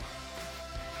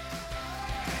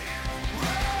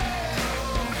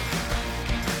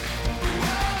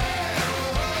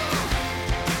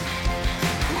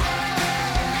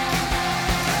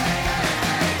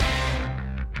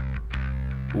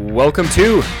Welcome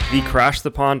to the Crash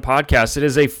the Pond podcast. It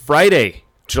is a Friday,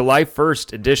 July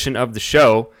 1st edition of the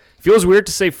show. Feels weird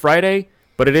to say Friday,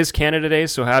 but it is Canada Day,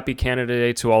 so happy Canada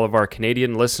Day to all of our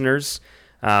Canadian listeners.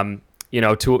 To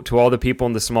all the people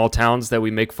in the small towns that we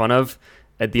make fun of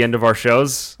at the end of our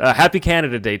shows. Happy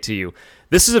Canada Day to you.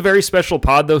 This is a very special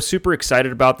pod, though. Super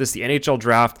excited about this. The NHL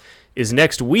draft is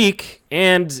next week,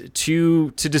 and to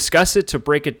discuss it, to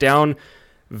break it down,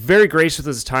 very gracious with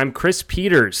his time, Chris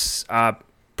Peters,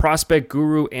 prospect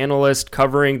guru, analyst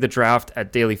covering the draft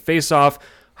at Daily Faceoff,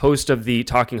 host of the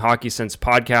Talking Hockey Sense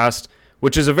podcast,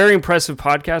 which is a very impressive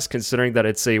podcast considering that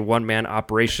it's a one-man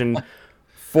operation.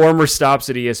 Former stops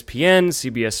at ESPN,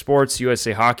 CBS Sports,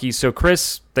 USA Hockey. So,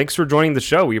 Chris, thanks for joining the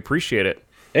show. We appreciate it.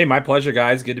 Hey, my pleasure,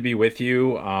 guys. Good to be with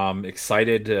you.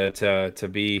 Excited to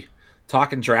be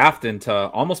talking draft and to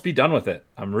almost be done with it.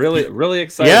 I'm really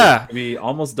excited to be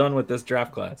almost done with this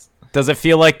draft class. Does it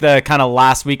feel like the kind of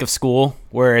last week of school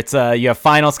where it's you have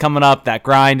finals coming up, that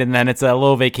grind, and then it's a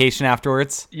little vacation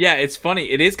afterwards? Yeah, it's funny.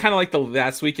 It is kind of like the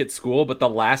last week at school, but the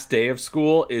last day of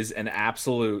school is an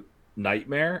absolute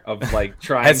nightmare of like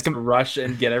trying to rush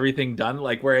and get everything done.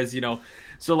 Like, whereas, as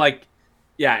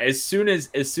soon as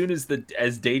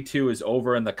day two is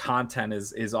over and the content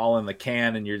is all in the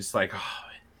can and you're just like, oh,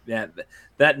 yeah,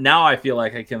 that now I feel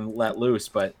like I can let loose.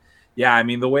 But yeah, I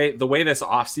mean, the way this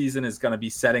offseason is going to be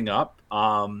setting up,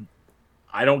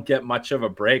 I don't get much of a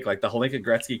break. Like the Hlinka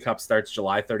Gretzky Cup starts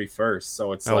July 31st.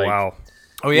 So it's wow.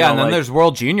 Oh, yeah, and then there's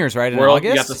World Juniors, right, in August?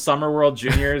 You got the Summer World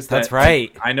Juniors. That's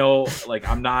right. I know,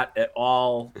 I'm not at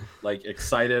all,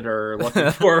 excited or looking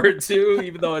forward to,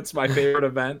 even though it's my favorite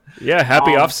event. Yeah,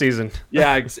 happy off-season.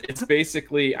 Yeah, it's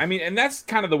basically, and that's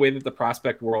kind of the way that the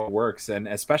prospect world works, and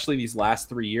especially these last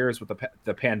 3 years with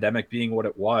the pandemic being what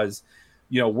it was,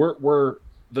 we're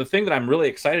the thing that I'm really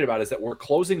excited about is that we're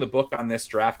closing the book on this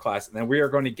draft class, and then we are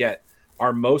going to get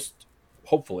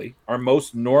hopefully, our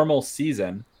most normal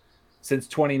season since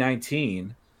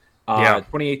 2019,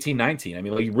 2018-19. I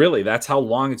mean, really, that's how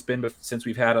long it's been since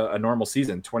we've had a normal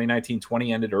season.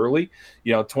 2019-20 ended early.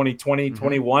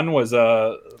 2020-21 was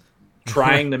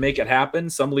trying to make it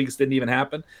happen. Some leagues didn't even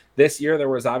happen. This year, there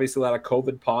was obviously a lot of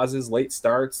COVID pauses, late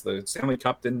starts. The Stanley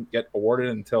Cup didn't get awarded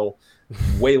until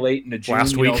way late into June.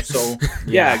 Last week. So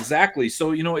yeah, exactly.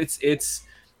 So, it's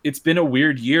been a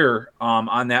weird year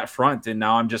on that front. And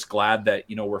now I'm just glad that,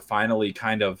 we're finally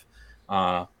kind of,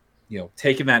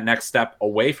 taking that next step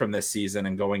away from this season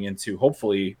and going into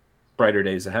hopefully brighter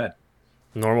days ahead.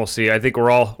 Normalcy. I think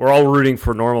we're all rooting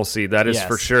for normalcy. That is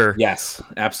for sure. Yes,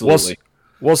 absolutely.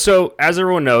 Well, so as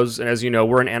everyone knows, and as you know,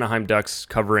 we're an Anaheim Ducks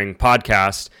covering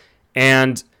podcast,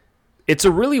 and it's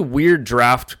a really weird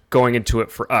draft going into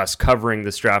it for us covering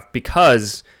this draft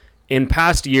because in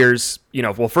past years,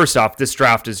 first off, this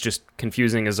draft is just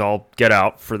confusing as all get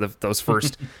out for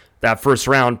that first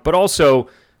round, but also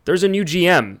there's a new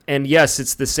GM, and yes,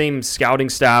 it's the same scouting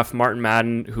staff, Martin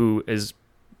Madden, who is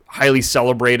highly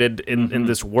celebrated in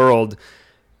this world.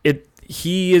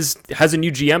 He has a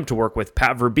new GM to work with,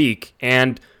 Pat Verbeek,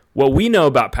 and what we know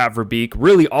about Pat Verbeek,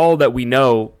 really all that we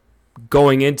know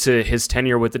going into his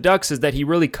tenure with the Ducks, is that he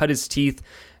really cut his teeth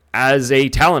as a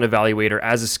talent evaluator,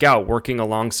 as a scout, working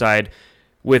alongside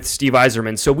with Steve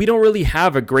Yzerman. So we don't really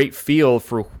have a great feel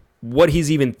for what he's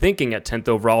even thinking at 10th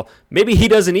overall. Maybe he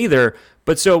doesn't either.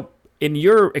 But so in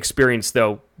your experience,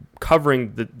 though,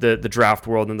 covering the draft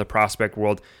world and the prospect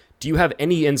world, do you have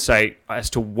any insight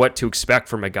as to what to expect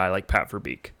from a guy like Pat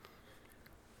Verbeek?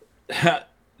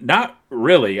 Not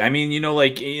really. I mean,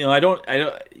 I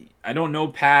don't know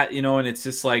Pat, and it's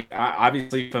just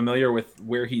obviously familiar with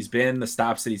where he's been, the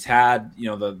stops that he's had,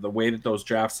 the way that those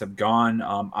drafts have gone.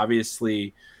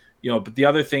 Obviously, but the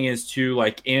other thing is too,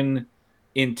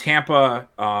 in Tampa,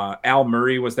 Al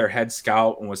Murray was their head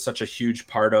scout and was such a huge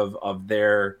part of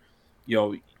their,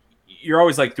 you're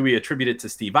always like, do we attribute it to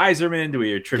Steve Yzerman? Do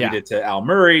we attribute it to Al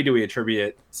Murray? Do we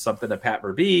attribute something to Pat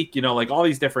Verbeek? All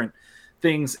these different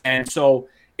things. And so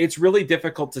it's really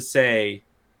difficult to say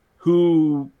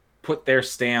who put their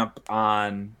stamp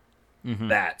on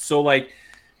that. So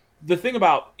the thing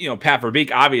about, Pat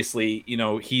Verbeek, obviously,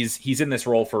 he's in this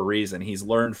role for a reason. He's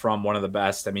learned from one of the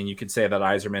best. I mean, you could say that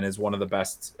Yzerman is one of the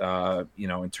best,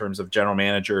 in terms of general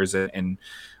managers and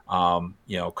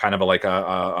kind of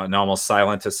an almost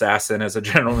silent assassin as a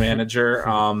general manager,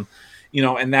 and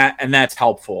that's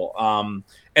helpful.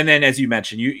 And then, as you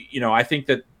mentioned, I think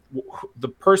that the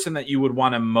person that you would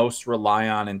want to most rely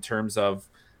on in terms of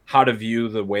how to view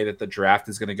the way that the draft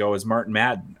is going to go is Martin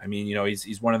Madden. I mean,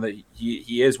 he's one of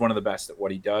he is one of the best at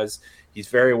what he does. He's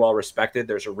very well respected.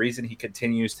 There's a reason he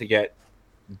continues to get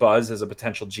buzz as a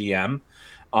potential GM.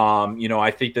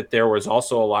 I think that there was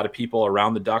also a lot of people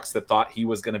around the Ducks that thought he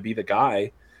was going to be the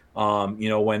guy,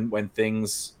 when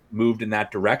things moved in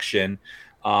that direction.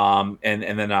 And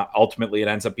then ultimately it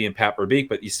ends up being Pat Verbeek,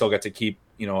 but you still get to keep,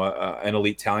 an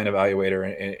elite talent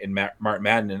evaluator in Mark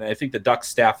Madden. And I think the Ducks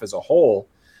staff as a whole,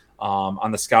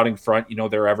 on the scouting front,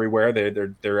 they're everywhere.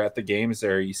 They're at the games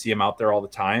there. You see them out there all the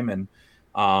time. And,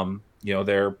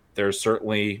 they're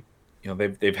certainly,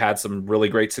 they've had some really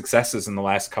great successes in the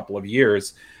last couple of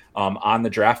years, on the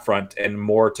draft front, and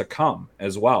more to come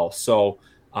as well. So,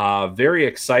 very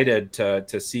excited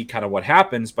to see kind of what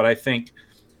happens, but I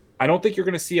don't think you're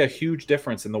going to see a huge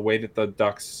difference in the way that the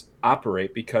Ducks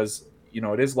operate, because,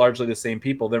 it is largely the same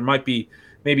people. There might be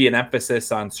maybe an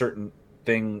emphasis on certain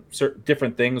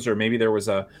different things, or maybe there was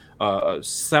a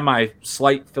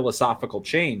slight philosophical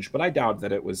change, but I doubt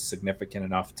that it was significant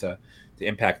enough to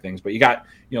impact things. But you got,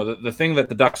 the thing that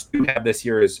the Ducks do have this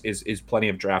year is plenty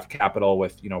of draft capital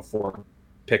with, 4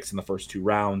 picks in the first 2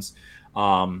 rounds.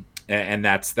 And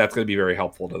that's going to be very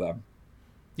helpful to them.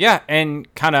 Yeah, and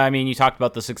you talked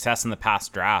about the success in the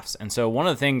past drafts. And so one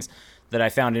of the things that I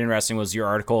found interesting was your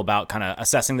article about kind of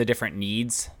assessing the different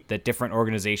needs that different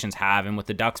organizations have. And with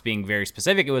the Ducks being very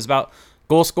specific, it was about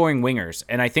goal-scoring wingers.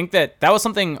 And I think that was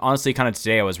something, honestly, kind of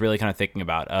today I was really kind of thinking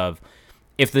about, of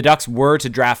if the Ducks were to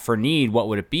draft for need, what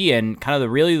would it be? And kind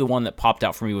of the one that popped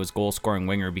out for me was goal-scoring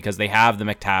winger, because they have the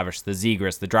McTavish, the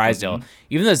Zegras, the Drysdale,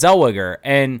 even the Zellweger.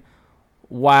 And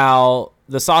while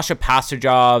the Sasha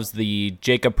Pastujovs, the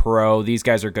Jacob Perreault, these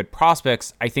guys are good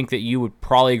prospects, I think that you would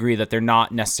probably agree that they're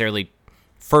not necessarily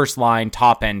first-line,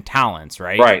 top-end talents,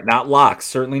 right? Right, not locks.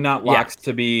 Certainly not locks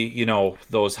to be,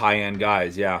 those high-end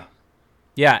guys, yeah.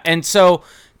 Yeah, and so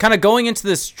kind of going into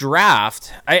this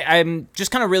draft, I'm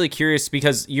just kind of really curious,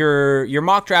 because your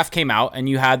mock draft came out, and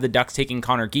you had the Ducks taking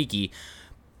Connor Geekie,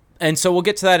 and so we'll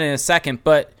get to that in a second,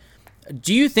 but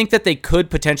do you think that they could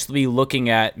potentially be looking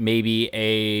at maybe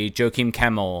a Joakim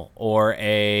Kemmel or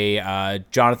a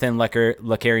Jonathan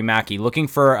Lekeri-Mackey, looking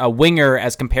for a winger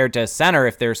as compared to a center,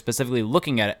 if they're specifically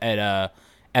looking at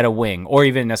a wing, or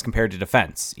even as compared to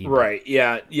defense? Even? Right.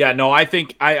 Yeah. No, I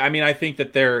think I think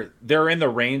that they're in the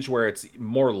range where it's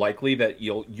more likely that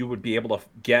you would be able to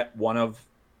get one of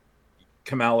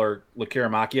Kemmel or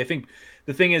Lekeri-Mackey. I think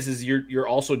the thing is you're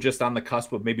also just on the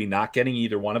cusp of maybe not getting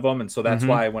either one of them. And so that's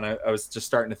why when I was just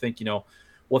starting to think, well,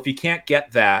 if you can't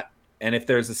get that, and if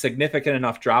there's a significant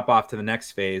enough drop off to the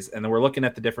next phase, and then we're looking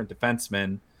at the different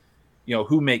defensemen,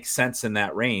 who makes sense in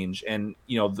that range. And,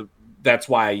 that's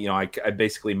why, I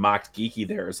basically mocked Geekie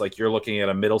there. It's like, you're looking at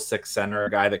a middle 6 center, a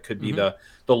guy that could be the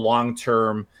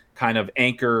long-term kind of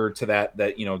anchor to that,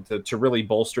 to really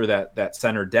bolster that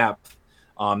center depth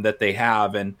that they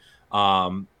have. And,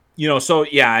 so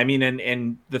yeah,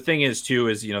 and the thing is too,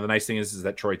 is, the nice thing is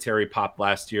that Troy Terry popped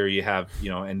last year. You have,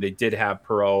 and they did have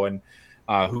Perreault and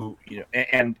who,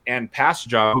 and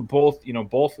Pastujov, who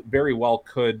both very well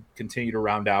could continue to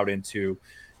round out into,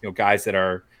 guys that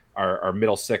are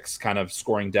middle 6 kind of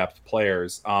scoring depth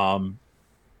players.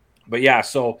 But yeah,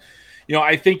 so,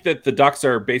 I think that the Ducks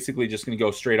are basically just going to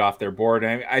go straight off their board.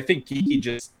 And I think he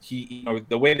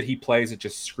the way that he plays, it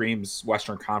just screams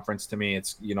Western Conference to me.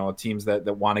 It's, teams that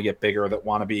want to get bigger, that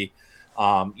want to be,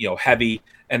 heavy.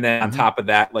 And then on top of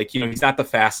that, like, he's not the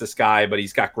fastest guy, but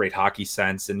he's got great hockey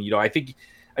sense. And,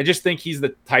 I just think he's the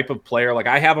type of player, like,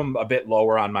 I have him a bit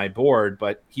lower on my board,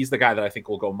 but he's the guy that I think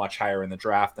will go much higher in the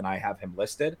draft than I have him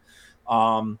listed.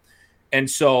 And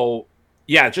so,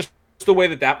 yeah, just the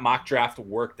way that mock draft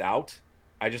worked out,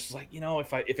 I just like,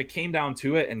 if it came down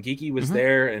to it and Geekie was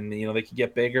there and, they could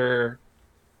get bigger,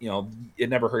 it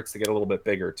never hurts to get a little bit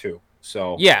bigger too.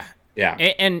 So, yeah.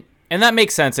 And that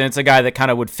makes sense. And it's a guy that kind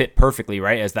of would fit perfectly,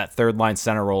 right, as that third line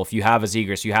center role. If you have a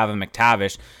Zegras, you have a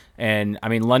McTavish. And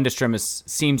Lundestrom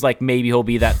seems like maybe he'll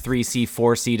be that 3C,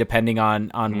 4C, depending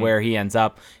on where he ends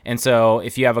up. And so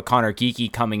if you have a Connor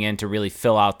Geekie coming in to really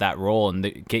fill out that role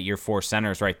and get your 4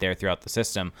 centers right there throughout the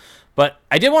system. But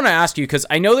I did want to ask you, because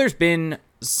I know there's been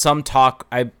some talk,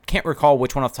 I can't recall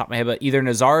which one off the top of my head, but either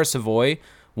Nazar or Savoy,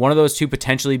 one of those two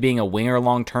potentially being a winger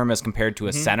long-term as compared to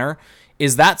a center.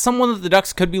 Is that someone that the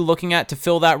Ducks could be looking at to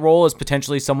fill that role, as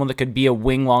potentially someone that could be a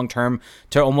wing long-term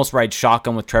to almost ride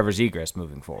shotgun with Trevor Zegras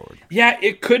moving forward? Yeah,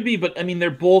 it could be, but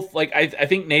they're both, like, I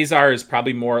think Nazar is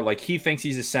probably more like, he thinks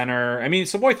he's a center.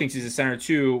 Savoy thinks he's a center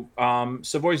too.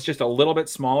 Savoy's just a little bit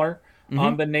smaller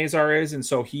than Nazar is. And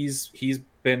so he's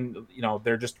been,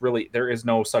 they're just really, there is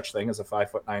no such thing as a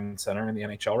 5'9" center in the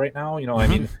NHL right now.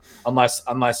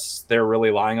 Unless they're really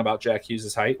lying about Jack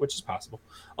Hughes' height, which is possible.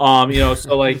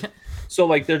 So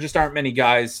like there just aren't many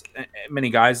guys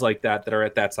like that are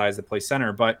at that size that play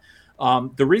center. But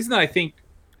The reason that I think,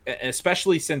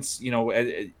 especially since,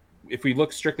 if we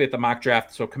look strictly at the mock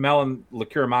draft, so Kamel and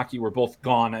Lekkerimäki were both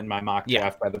gone in my mock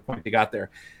draft by the point they got there.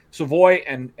 Savoy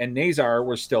and Nazar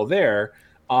were still there.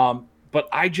 But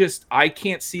I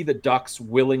can't see the Ducks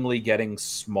willingly getting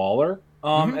smaller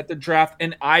at the draft.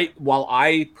 And while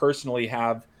I personally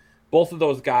have both of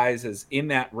those guys as in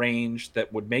that range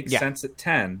that would make sense at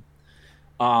 10,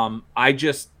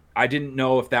 I didn't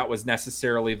know if that was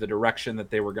necessarily the direction that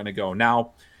they were going to go.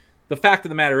 Now, the fact of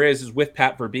the matter is with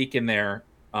Pat Verbeek in there,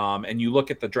 and you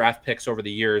look at the draft picks over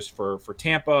the years for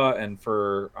Tampa and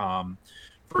for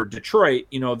Detroit,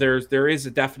 there is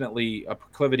definitely a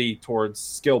proclivity towards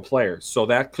skilled players. So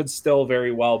that could still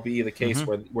very well be the case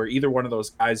where either one of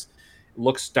those guys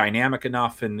looks dynamic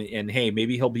enough and hey,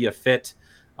 maybe he'll be a fit.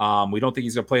 We don't think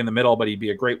he's going to play in the middle, but he'd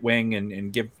be a great wing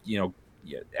and give,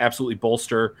 absolutely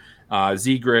bolster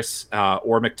Zegras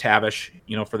or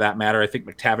McTavish, for that matter. I think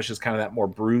McTavish is kind of that more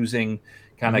bruising,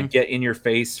 kind of get in your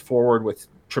face forward with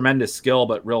tremendous skill,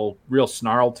 but real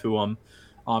snarl to him.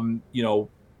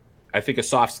 I think a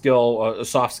soft skill,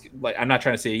 like I'm not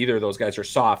trying to say either of those guys are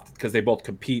soft because they both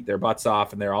compete their butts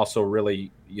off. And they're also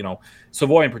really,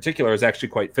 Savoy in particular is actually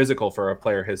quite physical for a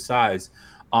player his size.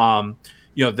 But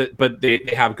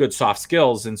they have good soft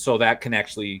skills. And so that can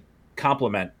actually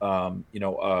complement, a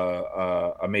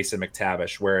Mason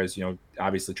McTavish. Whereas,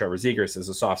 obviously Trevor Zegras is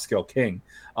a soft skill king,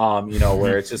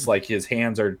 where it's just like his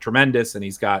hands are tremendous and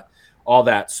he's got all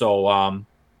that. So,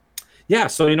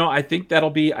 I think that'll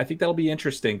be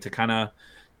interesting to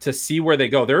see where they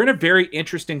go. They're in a very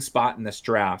interesting spot in this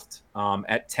draft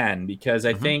at 10 because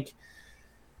I think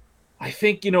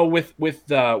with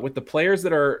the players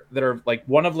that are like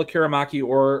one of Lekkerimäki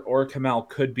or Kamel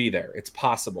could be there. It's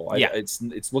possible.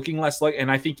 It's looking less like, and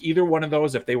I think either one of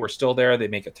those, if they were still there, they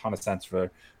make a ton of sense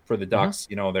for the Ducks.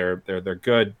 They're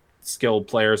good skilled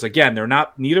players. Again,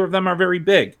 neither of them are very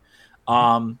big.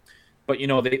 But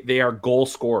they are goal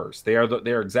scorers. They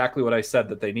are exactly what I said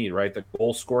that they need, right? The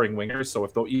goal scoring wingers. So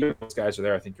if either of those guys are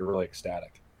there, I think you're really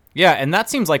ecstatic. Yeah, and that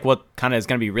seems like what kind of is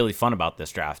going to be really fun about this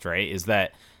draft, right? Is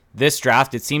that this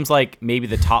draft, it seems like maybe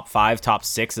the top 5, top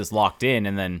 6 is locked in,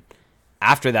 and then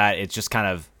after that, it's just kind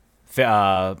of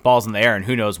balls in the air, and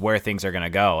who knows where things are going to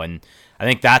go. And I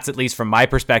think that's, at least from my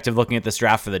perspective, looking at this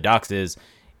draft for the Ducks, is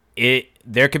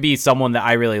there could be someone that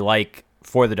I really like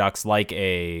for the Ducks, like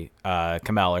a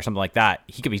Kamel or something like that.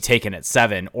 He could be taken at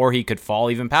 7, or he could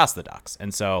fall even past the Ducks.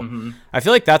 And so I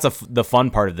feel like that's the fun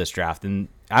part of this draft. And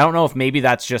I don't know if maybe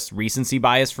that's just recency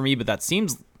bias for me, but that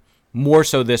seems more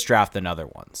so this draft than other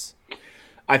ones.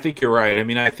 I think you're right. I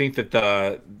mean, I think that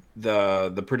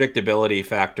the predictability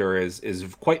factor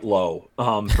is quite low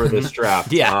for this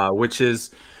draft. Which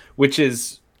is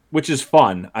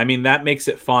fun. I mean, that makes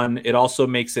it fun. It also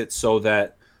makes it so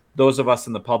that those of us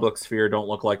in the public sphere don't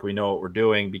look like we know what we're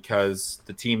doing because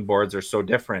the team boards are so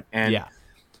different. And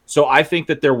so I think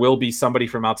that there will be somebody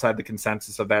from outside the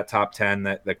consensus of that top 10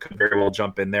 that could very well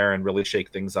jump in there and really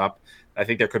shake things up. I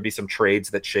think there could be some trades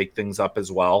that shake things up as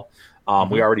well.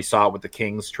 We already saw it with the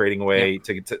Kings trading away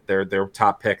to their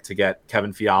top pick to get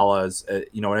Kevin Fiala as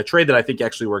in a trade that I think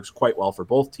actually works quite well for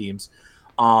both teams.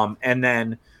 And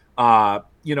then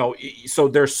so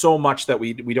there's so much that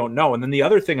we don't know. And then the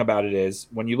other thing about it is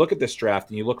when you look at this draft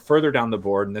and you look further down the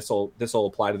board, and this will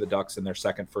apply to the Ducks in their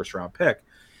second first round pick,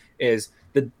 is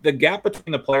the gap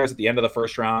between the players at the end of the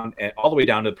first round and all the way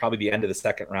down to probably the end of the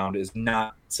second round is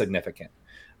not significant.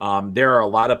 There are a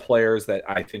lot of players that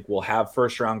I think will have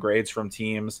first round grades from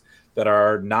teams that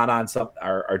are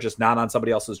just not on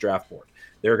somebody else's draft board.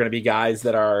 There are going to be guys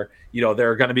that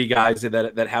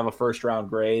that have a first round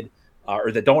grade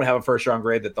or that don't have a first round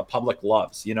grade that the public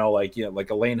loves, like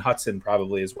Elaine Hudson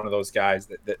probably is one of those guys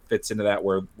that fits into that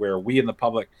where we in the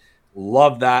public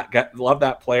love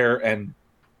that player. And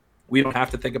we don't have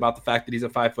to think about the fact that he's a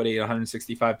 5'8",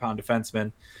 165-pound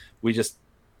defenseman. We just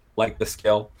like the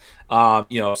skill.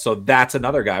 So that's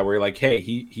another guy where you're like, hey,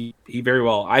 he very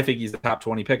well, I think he's the top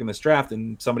 20 pick in this draft.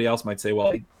 And somebody else might say,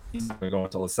 well, he's not going to go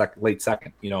until the late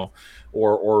second,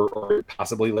 or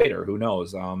possibly later, who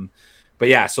knows? But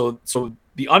yeah, so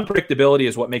the unpredictability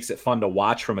is what makes it fun to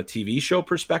watch from a TV show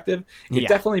perspective. It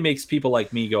definitely makes people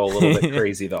like me go a little bit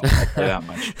crazy, though. I'll tell you that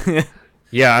much.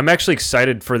 Yeah, I'm actually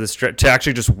excited for this to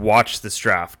actually just watch this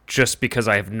draft, just because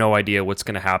I have no idea what's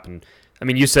going to happen. I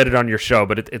mean, you said it on your show,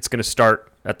 but it's going to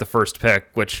start at the first pick,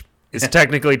 which is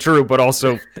technically true, but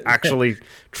also actually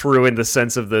true in the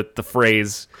sense of the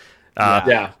phrase.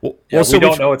 Yeah. So we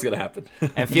don't know what's going to happen.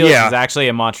 And Felix is actually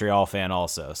a Montreal fan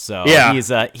also. So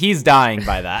he's dying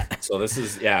by that. So this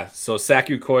is, so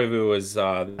Saku Koivu is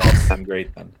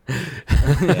great then.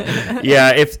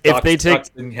 If they take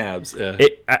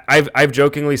Habs, I've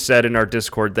jokingly said in our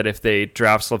Discord that if they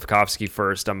draft Slafkovsky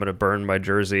first, I'm going to burn my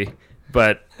jersey.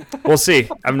 But we'll see.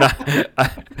 I'm not.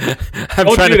 I'm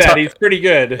don't do that. He's pretty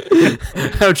good.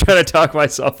 I'm trying to talk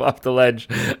myself off the ledge.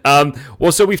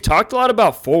 So we've talked a lot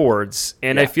about forwards,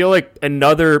 and I feel like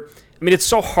it's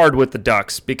so hard with the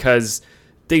Ducks because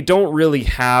they don't really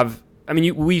have. I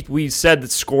mean, we said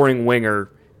that scoring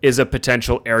winger is a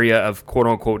potential area of quote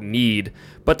unquote need,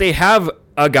 but they have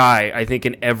a guy, I think,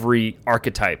 in every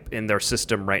archetype in their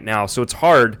system right now. So it's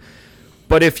hard.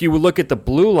 But if you look at the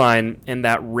blue line and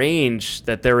that range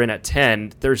that they're in at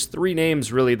 10, there's three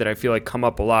names really that I feel like come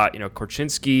up a lot.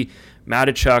 Korchinski,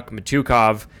 Mateychuk,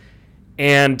 Matukov.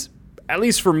 And at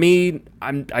least for me,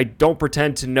 I don't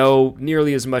pretend to know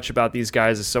nearly as much about these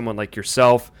guys as someone like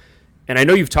yourself. And I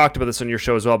know you've talked about this on your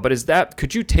show as well, but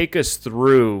could you take us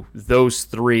through those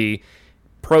three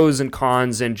pros and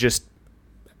cons and just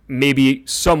maybe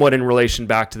somewhat in relation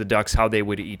back to the Ducks, how they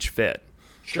would each fit?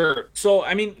 Sure. So,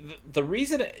 I mean, the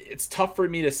reason it's tough for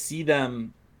me to see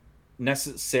them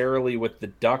necessarily with the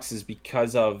Ducks is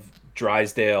because of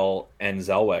Drysdale and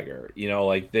Zellweger.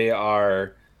 They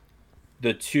are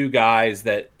the two guys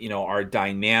that, are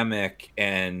dynamic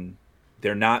and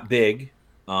they're not big.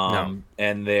 And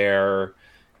they're,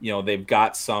 they've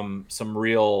got some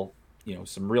real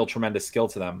tremendous skill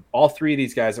to them. All three of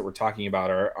these guys that we're talking about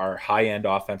are high-end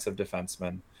offensive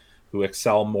defensemen who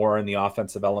excel more in the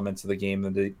offensive elements of the game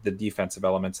than the defensive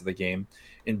elements of the game.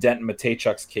 In Denton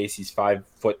Mateychuk's case, he's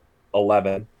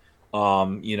 5'11".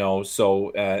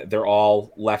 So they're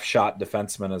all left shot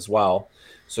defensemen as well.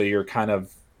 So you're kind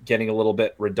of getting a little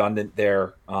bit redundant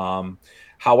there.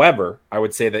 However, I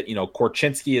would say that,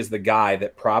 Korchinski is the guy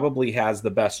that probably has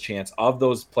the best chance of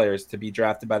those players to be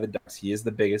drafted by the Ducks. He is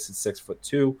the biggest at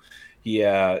 6'2". He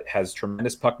has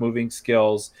tremendous puck moving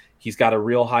skills. He's got a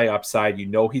real high upside.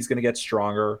 He's going to get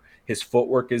stronger. His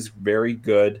footwork is very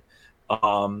good.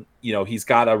 He's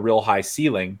got a real high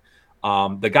ceiling.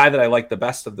 The guy that I like the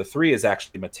best of the three is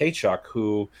actually Mateychuk,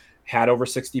 who had over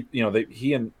 60.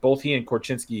 He and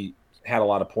Korchinski had a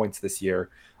lot of points this year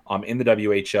in the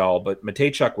WHL, but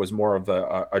Mateychuk was more of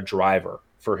a driver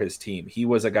for his team. He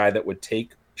was a guy that would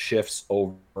take shifts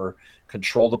over,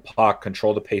 control the puck,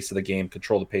 control the pace of the game,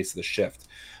 control the pace of the shift.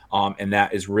 And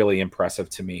that is really impressive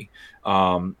to me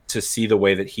to see the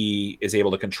way that he is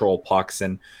able to control pucks.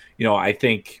 And, I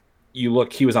think he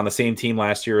was on the same team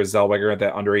last year as Zellweger at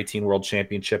that under-18 World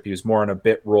Championship. He was more in a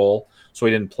bit role, so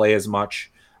he didn't play as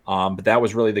much. But that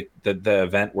was really the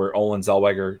event where Olen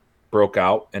Zellweger broke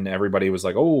out and everybody was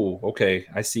like, oh, okay,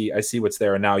 I see what's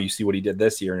there. And now you see what he did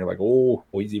this year and you're like, oh,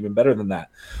 well, he's even better than that.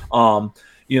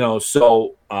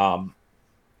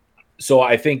 So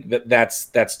I think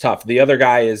that's tough. The other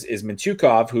guy is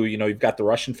Mintyukov, who, you've got the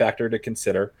Russian factor to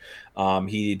consider.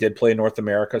 He did play in North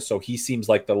America, so he seems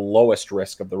like the lowest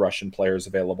risk of the Russian players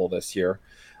available this year.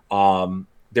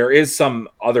 There is some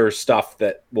other stuff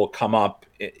that will come up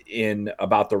in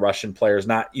about the Russian players.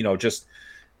 Not, just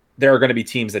there are going to be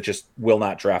teams that just will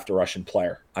not draft a Russian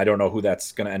player. I don't know who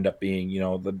that's going to end up being.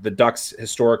 The Ducks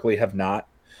historically have not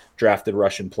drafted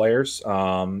Russian players.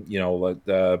 At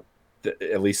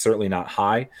least certainly not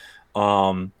high.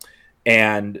 But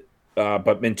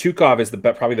Mintyukov is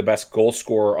probably the best goal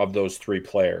scorer of those three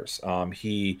players.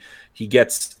 He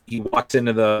walks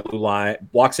into the blue line,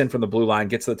 walks in from the blue line,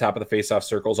 gets to the top of the faceoff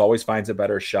circles, always finds a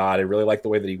better shot. I really like the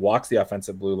way that he walks the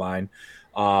offensive blue line.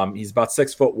 He's about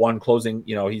 6'1", closing,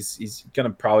 he's going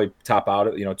to probably top out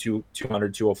at,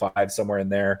 200, 205, somewhere in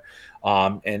there.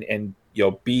 And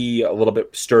be a little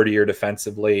bit sturdier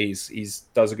defensively. He's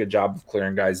does a good job of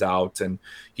clearing guys out, and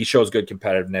he shows good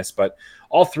competitiveness. But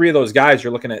all three of those guys,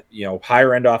 you're looking at,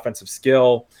 higher end offensive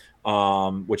skill,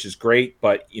 which is great.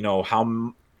 But,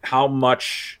 how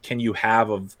much can you have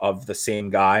of the same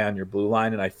guy on your blue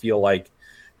line? And I feel like,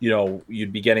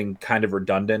 you'd be getting kind of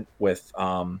redundant with,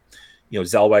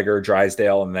 Zellweger,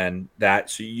 Drysdale, and then that.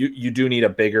 So you do need a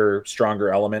bigger,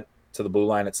 stronger element to the blue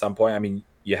line at some point. I mean,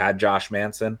 you had Josh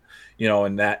Manson,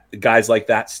 and that guys like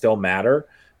that still matter,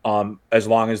 as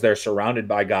long as they're surrounded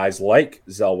by guys like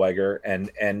Zellweger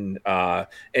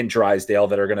and Drysdale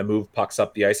that are going to move pucks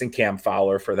up the ice, and Cam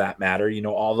Fowler for that matter.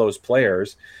 All those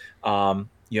players,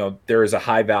 there is a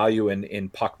high value in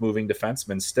puck moving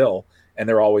defensemen still, and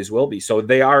there always will be. So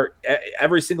they are,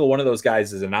 every single one of those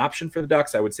guys is an option for the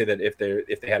Ducks. I would say that if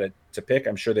they had to pick,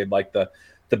 I'm sure they'd like the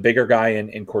bigger guy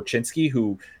in Korchinski,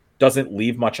 who doesn't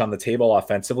leave much on the table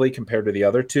offensively compared to the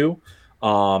other two.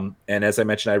 And as I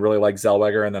mentioned, I really like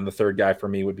Zellweger, and then the third guy for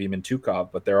me would be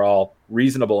Mintyukov, but they're all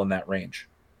reasonable in that range.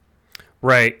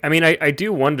 Right. I mean, I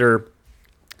do wonder,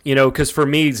 because for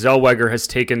me, Zellweger has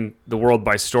taken the world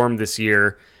by storm this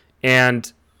year,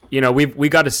 and we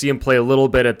got to see him play a little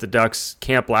bit at the Ducks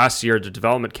camp last year, the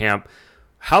development camp.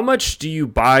 How much do you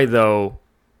buy, though?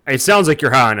 It sounds like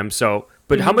you're high on him,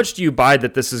 but how much do you buy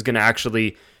that this is going to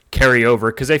actually carry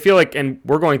over? Because I feel like, and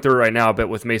we're going through it right now a bit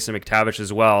with Mason McTavish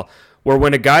as well, where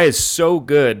when a guy is so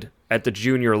good at the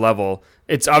junior level,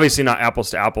 it's obviously not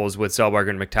apples to apples with Zellweger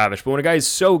and McTavish, but when a guy is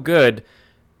so good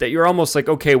that you're almost like,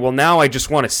 okay, well, now I just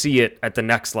want to see it at the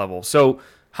next level. So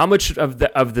how much of the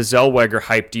Zellweger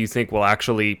hype do you think will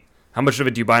actually, how much of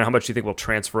it do you buy, and how much do you think will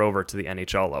transfer over to the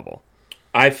NHL level?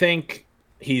 I think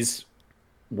he's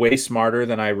way smarter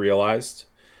than I realized.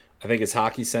 I think his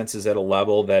hockey sense is at a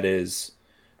level that is,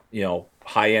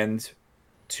 high end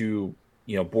to,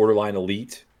 borderline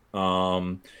elite.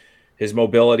 His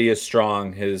mobility is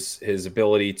strong. His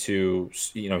ability to,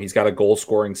 he's got a goal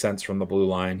scoring sense from the blue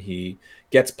line. He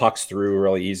gets pucks through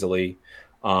really easily.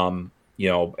 And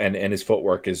his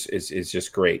footwork is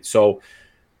just great. So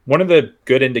one of the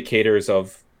good indicators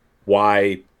of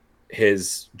why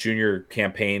his junior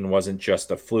campaign wasn't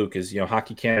just a fluke is,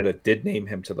 Hockey Canada did name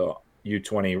him to the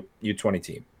U20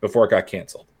 team before it got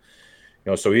canceled.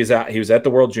 So he was at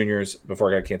the World Juniors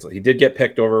before it got canceled. He did get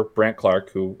picked over Brandt Clarke,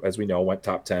 who, as we know, went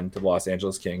top 10 to the Los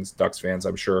Angeles Kings. Ducks fans,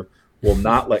 I'm sure, will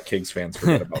not let Kings fans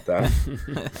forget about that.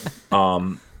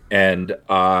 And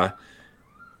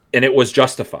it was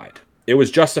justified. It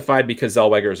was justified because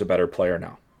Zellweger is a better player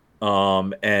now.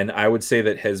 And I would say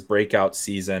that his breakout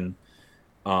season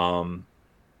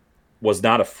was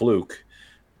not a fluke.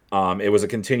 It was a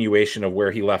continuation of where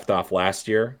he left off last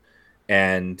year,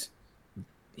 and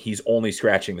he's only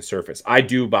scratching the surface. I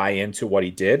do buy into what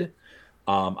he did.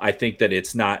 I think that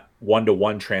it's not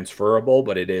one-to-one transferable,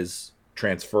 but it is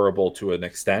transferable to an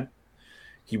extent.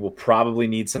 He will probably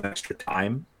need some extra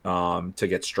time to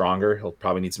get stronger. He'll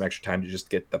probably need some extra time to just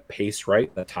get the pace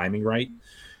right, the timing right.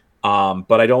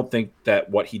 But I don't think that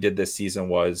what he did this season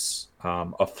was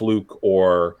a fluke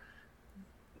or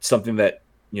something that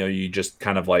you just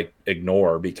kind of like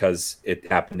ignore because it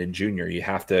happened in junior. You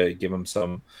have to give him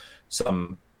some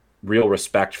real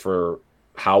respect for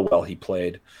how well he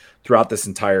played throughout this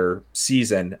entire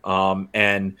season.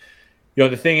 And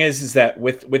the thing is that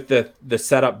with the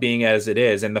setup being as it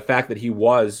is, and the fact that he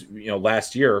was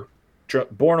last year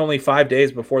born only 5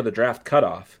 days before the draft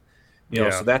cutoff.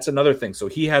 So that's another thing. So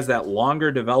he has that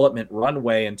longer development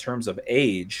runway in terms of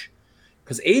age,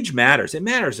 because age matters. It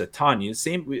matters a ton. I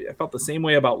felt the same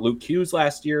way about Luke Hughes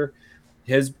last year,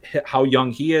 how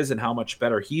young he is and how much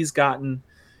better he's gotten.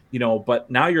 But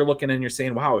now you're looking and you're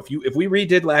saying, wow, if we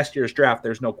redid last year's draft,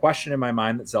 there's no question in my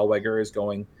mind that Zellweger is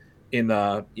going in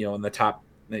the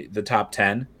top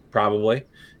 10 probably.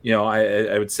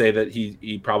 I would say that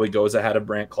he probably goes ahead of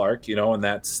Brandt Clarke. And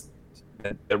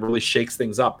that really shakes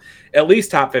things up. At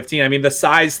least top 15. I mean, the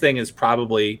size thing is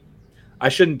probably, I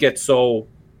shouldn't get so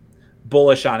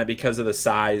bullish on it because of the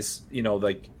size.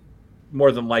 Like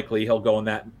more than likely he'll go in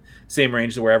that same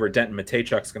range to wherever Denton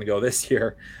Mateychuk's going to go this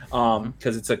year,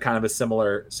 because it's a kind of a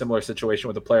similar situation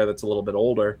with a player that's a little bit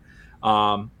older.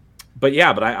 But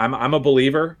I'm a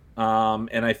believer,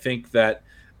 and I think that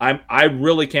I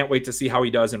really can't wait to see how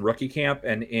he does in rookie camp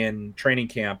and in training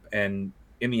camp and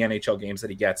in the NHL games that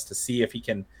he gets, to see if he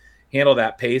can handle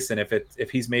that pace and if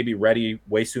he's maybe ready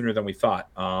way sooner than we thought.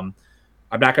 I'm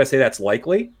not going to say that's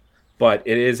likely, but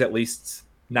it is at least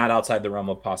not outside the realm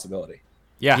of possibility.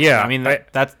 Yeah. I mean,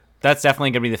 that's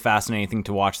definitely going to be the fascinating thing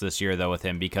to watch this year, though, with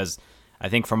him, because I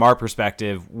think from our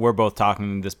perspective, we're both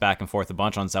talking this back and forth a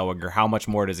bunch on Zellweger. How much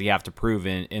more does he have to prove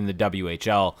in the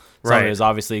WHL? Some of it is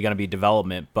obviously going to be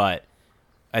development, but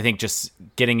I think just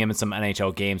getting him in some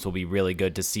NHL games will be really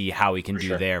good to see how he can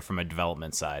do there from a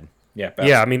development side. Yeah.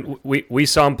 I mean, we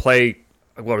saw him play,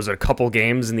 what was it, a couple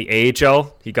games in the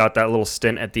AHL. He got that little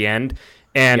stint at the end.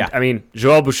 And, I mean,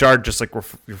 Joel Bouchard just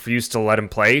refused to let him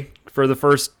play for the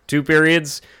first two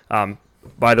periods.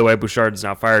 By the way, Bouchard's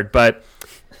not fired. But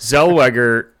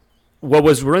Zellweger, what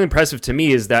was really impressive to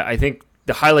me is that I think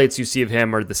the highlights you see of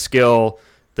him are the skill,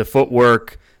 the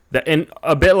footwork, and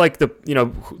a bit like the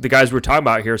guys we're talking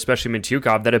about here, especially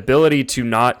Mintyukov, that ability to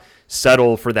not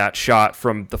settle for that shot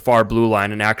from the far blue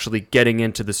line and actually getting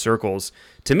into the circles.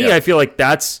 To me, I feel like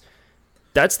that's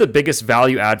the biggest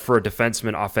value add for a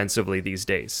defenseman offensively these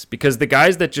days, because the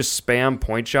guys that just spam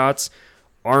point shots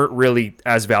aren't really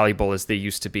as valuable as they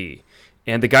used to be.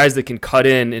 And the guys that can cut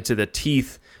into the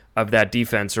teeth of that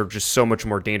defense are just so much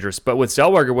more dangerous. But with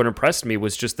Zellweger, what impressed me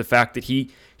was just the fact that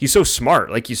he's so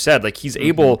smart. Like you said, like he's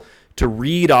able to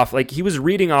read off, like he was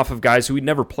reading off of guys who he'd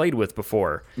never played with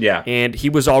before. Yeah. And he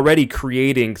was already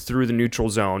creating through the neutral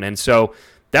zone. And so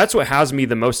that's what has me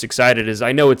the most excited is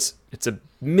I know it's a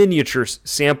miniature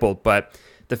sample, but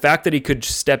the fact that he could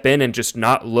step in and just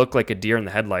not look like a deer in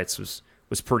the headlights was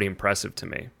pretty impressive to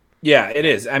me. Yeah, it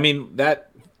is. I mean, that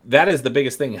is the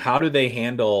biggest thing. How do they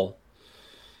handle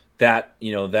that,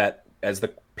 that as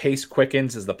the pace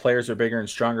quickens, as the players are bigger and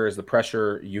stronger, as the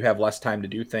pressure, you have less time to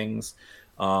do things.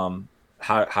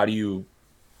 How do you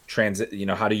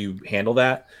how do you handle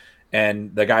that?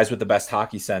 And the guys with the best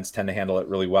hockey sense tend to handle it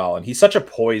really well. And he's such a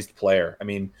poised player. I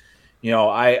mean,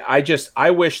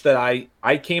 I wish that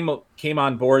I came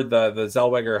on board the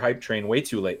Zellweger hype train way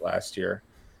too late last year.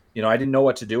 I didn't know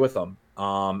what to do with him.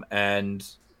 And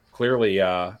clearly,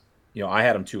 I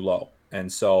had him too low.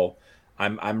 And so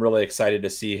I'm really excited to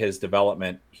see his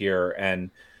development here.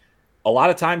 And a lot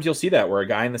of times you'll see that where a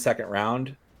guy in the second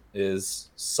round is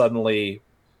suddenly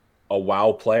a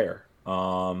wow player.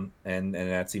 And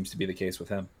that seems to be the case with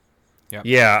him.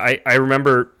 Yeah, I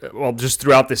remember, well, just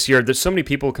throughout this year, there's so many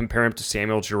people compare him to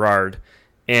Samuel Girard.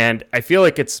 And I feel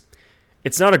like it's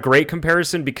not a great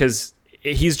comparison because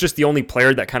he's just the only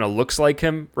player that kind of looks like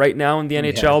him right now in the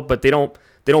NHL, but they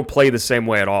don't play the same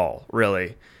way at all,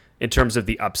 really, in terms of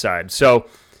the upside. So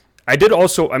I did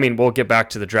also, I mean, we'll get back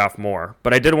to the draft more,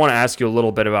 but I did want to ask you a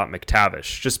little bit about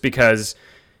McTavish, just because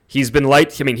he's been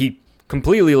he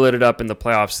completely lit it up in the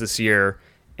playoffs this year,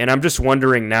 and I'm just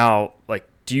wondering now, like,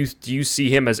 do you see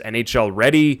him as NHL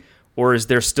ready, or is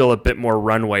there still a bit more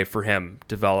runway for him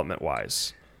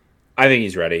development-wise? I think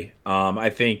he's ready. I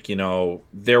think,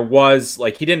 there was,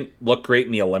 like, he didn't look great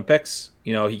in the Olympics.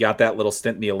 He got that little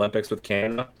stint in the Olympics with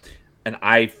Canada, and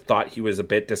I thought he was a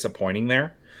bit disappointing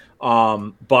there.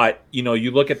 But,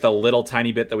 you look at the little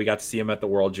tiny bit that we got to see him at the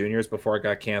World Juniors before it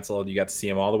got canceled. You got to see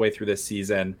him all the way through this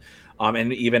season.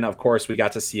 And even, of course, we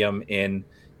got to see him in,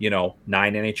 9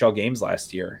 NHL games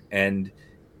last year. And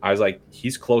I was like,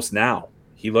 he's close now.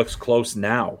 He looks close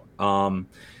now.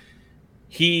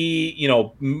 He,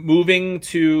 moving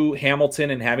to Hamilton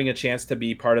and having a chance to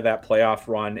be part of that playoff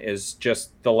run is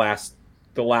just the last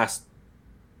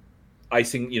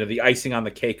icing, the icing on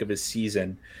the cake of his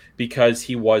season because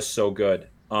he was so good.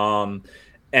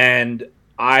 And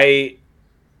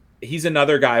he's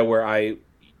another guy where I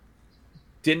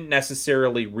didn't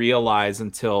necessarily realize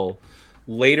until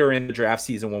later in the draft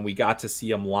season when we got to see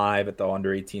him live at the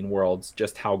Under-18 Worlds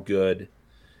just how good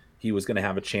he was going to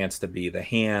have a chance to be. The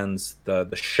hands, the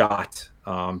shot,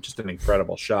 just an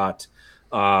incredible shot.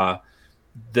 The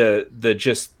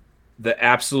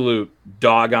absolute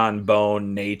dog on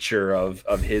bone nature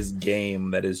of his game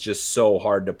that is just so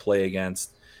hard to play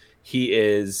against. He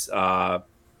is I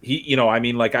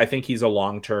think he's a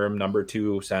long-term number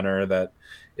 2 center that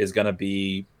is going to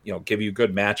be, give you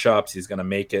good matchups. He's going to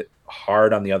make it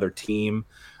hard on the other team.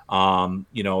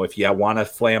 If you want to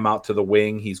flay him out to the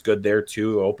wing, he's good there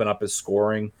too. Open up his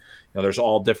scoring. There's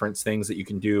all different things that you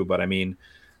can do. But I mean,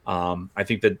 I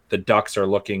think that the Ducks are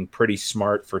looking pretty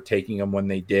smart for taking him when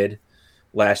they did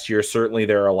last year. Certainly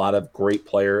there are a lot of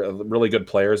really good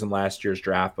players in last year's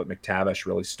draft, but McTavish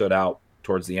really stood out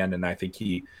towards the end. And I think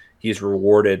he's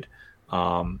rewarded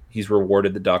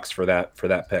the Ducks for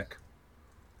that pick.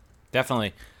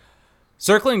 Definitely.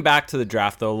 Circling back to the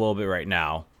draft though a little bit right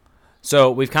now.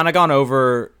 So we've kind of gone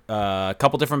over a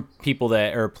couple different people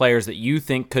that are players that you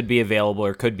think could be available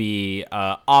or could be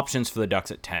options for the Ducks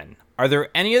at 10. Are there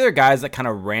any other guys that kind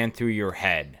of ran through your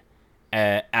head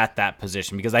at that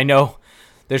position? Because I know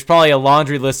there's probably a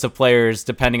laundry list of players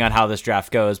depending on how this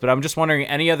draft goes, but I'm just wondering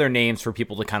any other names for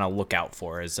people to kind of look out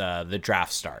for as the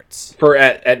draft starts. For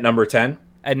at number 10?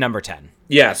 At number 10.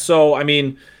 Yeah, so I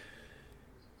mean,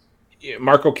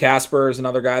 Marco Kasper is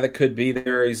another guy that could be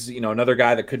there. He's, another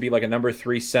guy that could be like a number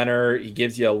 3 center. He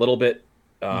gives you a little bit,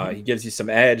 he gives you some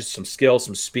edge, some skill,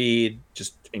 some speed,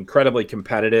 just incredibly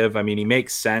competitive. I mean, he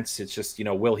makes sense. It's just,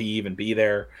 will he even be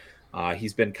there?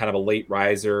 He's been kind of a late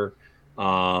riser.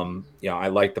 I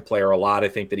like the player a lot. I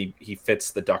think that he fits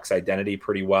the Ducks identity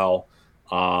pretty well.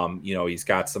 He's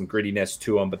got some grittiness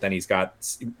to him, but then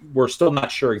we're still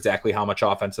not sure exactly how much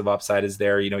offensive upside is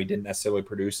there. He didn't necessarily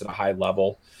produce at a high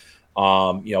level.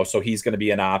 So he's going to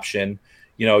be an option.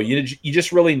 You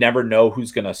just really never know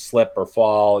who's going to slip or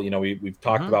fall. We've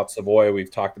talked about Savoy, we've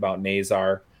talked about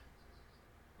Nazar.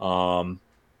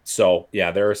 So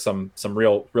yeah, there are some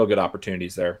real good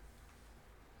opportunities there.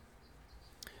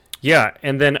 Yeah,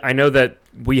 and then I know that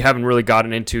we haven't really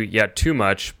gotten into it yet too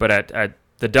much, but at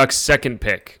the Ducks' second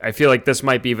pick, I feel like this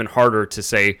might be even harder to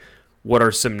say what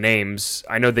are some names?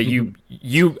 I know that you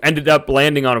ended up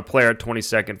landing on a player at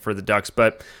 22nd for the Ducks,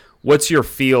 but what's your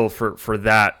feel for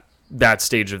that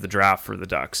stage of the draft for the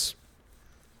Ducks?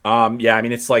 Yeah, I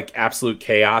mean, it's like absolute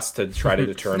chaos to try to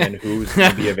determine who's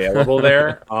going to be available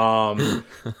there.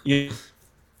 You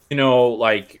know,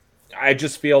 like I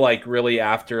just feel like really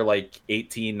after like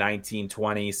 18, 19,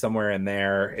 20, somewhere in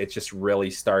there, it just really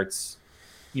starts,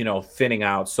 thinning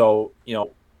out. So,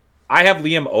 I have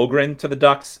Liam Ogren to the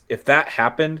Ducks. If that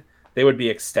happened, they would be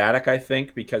ecstatic, I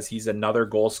think, because he's another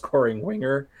goal scoring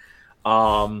winger.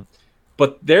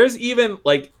 But there's even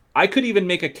like, I could even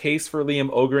make a case for Liam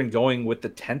Ogren going with the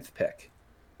 10th pick.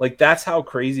 Like, that's how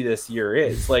crazy this year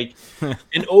is. Like,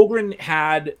 and Ogren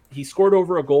he scored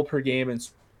over a goal per game in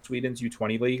Sweden's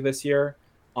U20 league this year.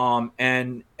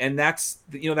 And that's,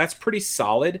 that's pretty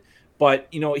solid. But,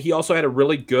 he also had a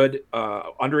really good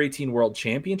under 18 world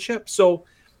championship. So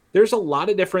there's a lot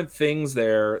of different things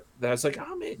there that's like,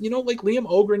 oh man, like Liam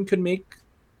Ogren could make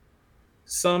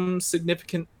some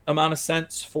significant amount of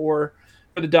sense for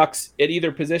the Ducks at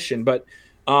either position. But,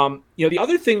 the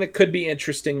other thing that could be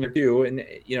interesting to do, and,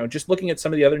 just looking at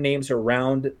some of the other names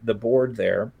around the board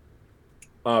there,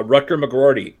 Rutger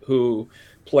McGroarty, who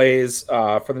plays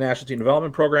for the National Team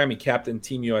Development Program. He captained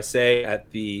Team USA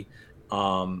at the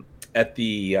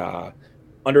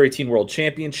Under 18 World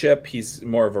Championship. He's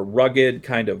more of a rugged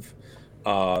kind of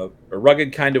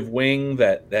wing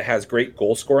that has great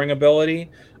goal scoring ability.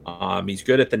 He's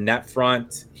good at the net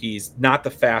front. He's not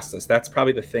the fastest. That's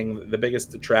probably the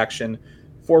biggest attraction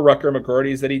for Rutger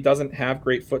McGroarty is that he doesn't have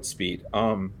great foot speed.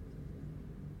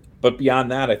 But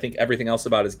beyond that, I think everything else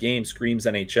about his game screams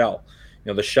NHL.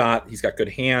 The shot, he's got good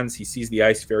hands. He sees the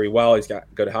ice very well. He's got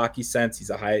good hockey sense.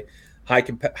 He's a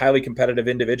highly competitive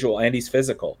individual, and he's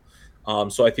physical.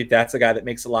 So I think that's a guy that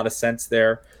makes a lot of sense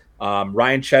there.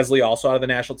 Ryan Chesley, also out of the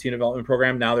National Team Development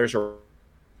Program. Now there's a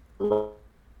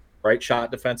right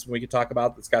shot defenseman we could talk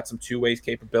about that's got some two-way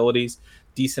capabilities,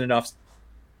 decent enough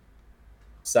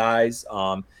size.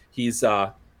 He's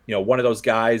one of those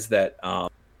guys that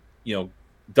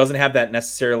doesn't have that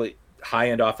necessarily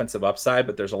high-end offensive upside,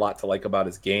 but there's a lot to like about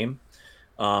his game.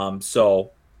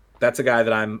 So that's a guy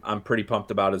that I'm pretty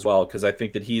pumped about as well, because I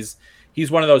think that he's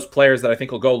one of those players that I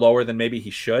think will go lower than maybe he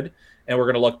should. And we're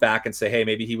going to look back and say, hey,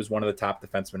 maybe he was one of the top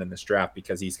defensemen in this draft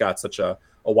because he's got such a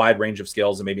wide range of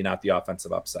skills and maybe not the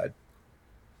offensive upside.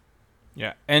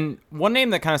 Yeah. And one name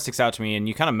that kind of sticks out to me, and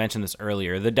you kind of mentioned this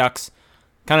earlier, the Ducks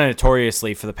kind of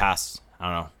notoriously for the past,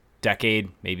 decade,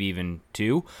 maybe even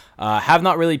two, have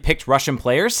not really picked Russian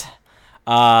players.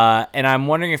 And I'm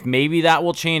wondering if maybe that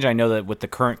will change. I know that with the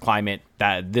current climate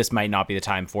that this might not be the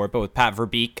time for it, but with Pat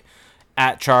Verbeek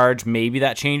at charge, maybe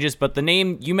that changes. But the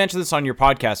name, you mentioned this on your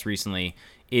podcast recently,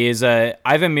 is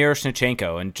Ivan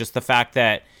Miroshnichenko, and just the fact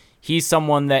that he's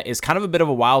someone that is kind of a bit of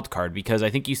a wild card, because I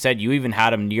think you said you even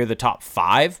had him near the top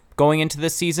 5 going into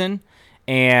this season,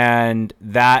 and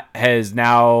that has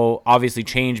now obviously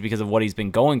changed because of what he's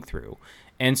been going through.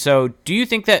 And so do you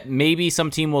think that maybe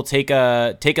some team will take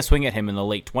a swing at him in the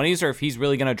late 20s, or if he's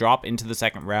really going to drop into the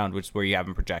second round, which is where you have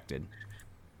him projected?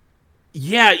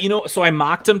 Yeah, so I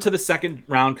mocked him to the second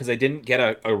round because I didn't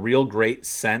get a real great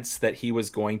sense that he was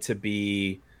going to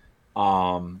be,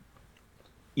 the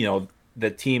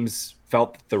teams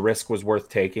felt that the risk was worth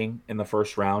taking in the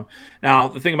first round. Now,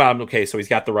 the thing about him, okay, so he's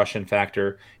got the Russian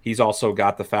factor. He's also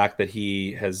got the fact that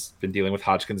he has been dealing with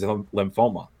Hodgkin's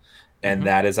lymphoma. And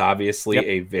that is obviously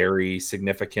a very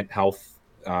significant health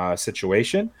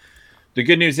situation. The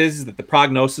good news is that the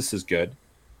prognosis is good.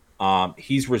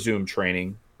 He's resumed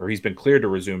training, or he's been cleared to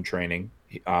resume training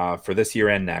for this year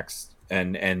and next,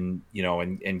 and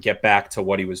get back to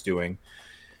what he was doing.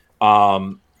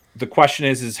 The question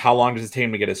is how long does it take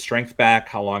him to get his strength back?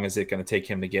 How long is it going to take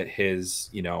him to get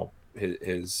his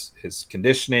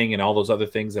conditioning and all those other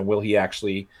things? And will he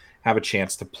actually have a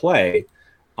chance to play?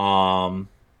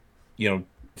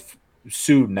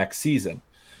 Soon next season.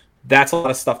 That's a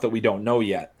lot of stuff that we don't know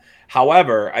yet.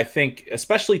 However, I think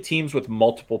especially teams with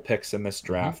multiple picks in this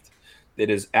draft, it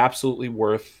is absolutely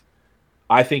worth.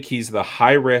 I think he's the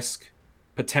high risk,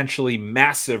 potentially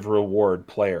massive reward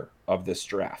player of this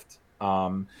draft.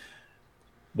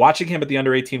 Watching him at the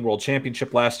Under 18 World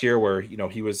Championship last year, where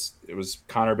it was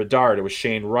Connor Bedard, it was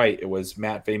Shane Wright, it was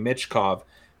Matvei Michkov.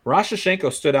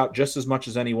 Miroshnichenko stood out just as much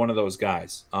as any one of those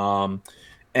guys.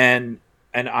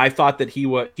 And I thought that he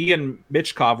and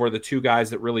Michkov were the two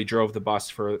guys that really drove the bus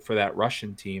for that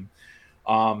Russian team.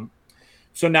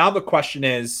 So now the question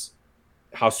is,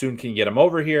 how soon can you get him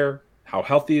over here? How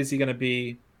healthy is he going to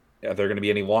be? Are there going to be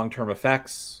any long-term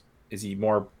effects? Is he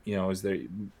more, is there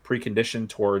preconditioned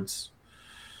towards,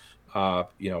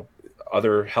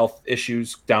 other health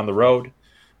issues down the road.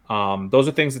 Those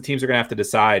are things that teams are going to have to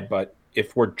decide. But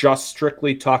if we're just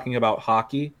strictly talking about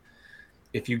hockey,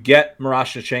 if you get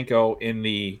Miroshnichenko in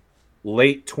the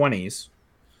late 20s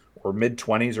or mid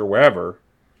 20s or wherever,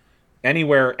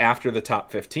 anywhere after the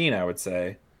top 15, I would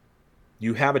say,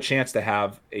 you have a chance to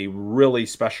have a really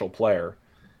special player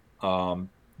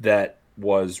that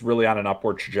was really on an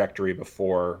upward trajectory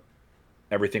before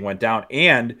everything went down.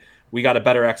 And we got a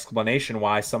better explanation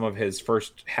why some of his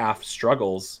first half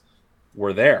struggles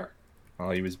were there.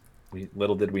 Well,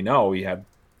 little did we know he had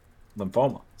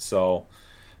lymphoma. So,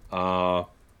 so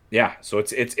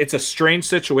it's a strange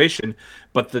situation,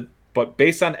 but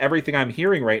based on everything I'm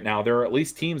hearing right now, there are at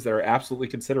least teams that are absolutely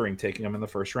considering taking him in the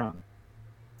first round.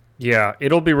 Yeah,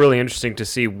 it'll be really interesting to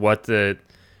see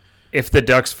if the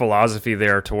Ducks' philosophy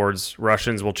there towards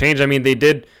Russians will change. I mean, they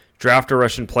did draft a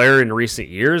Russian player in recent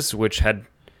years, which had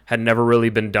never really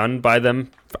been done by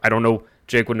them. I don't know.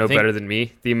 Jake would know better than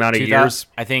me the amount of years.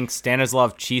 I think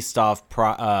Stanislav Chistov,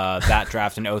 that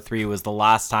draft in 2003 was the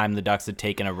last time the Ducks had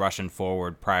taken a Russian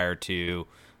forward prior to,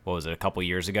 what was it, a couple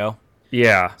years ago?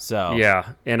 Yeah. So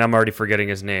yeah, and I'm already forgetting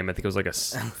his name. I think it was like a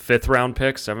 5th round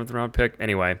pick, 7th round pick.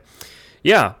 Anyway,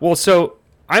 yeah. Well, so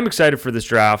I'm excited for this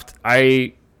draft.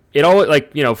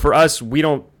 For us,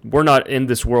 we're not in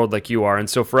this world like you are, and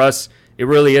so for us, it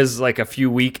really is like a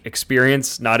few week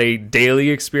experience, not a daily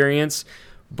experience.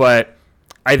 But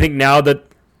I think now that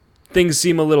things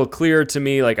seem a little clearer to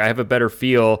me, like I have a better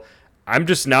feel, I'm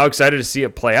just now excited to see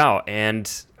it play out. And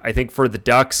I think for the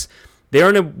Ducks, they're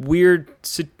in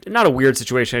not a weird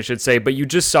situation, I should say, but you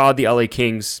just saw the LA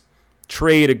Kings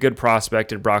trade a good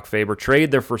prospect in Brock Faber,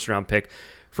 trade their first round pick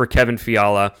for Kevin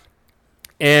Fiala.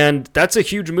 And that's a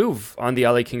huge move on the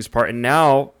LA Kings' part. And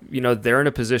now, they're in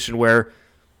a position where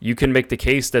you can make the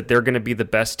case that they're going to be the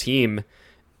best team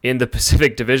in the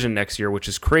Pacific Division next year, which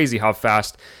is crazy how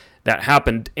fast that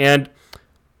happened. And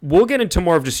we'll get into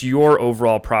more of just your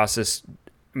overall process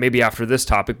maybe after this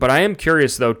topic, but I am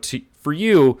curious, though, for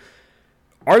you,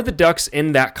 are the Ducks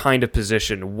in that kind of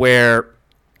position where,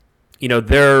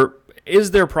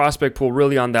 is their prospect pool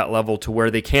really on that level to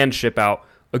where they can ship out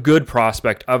a good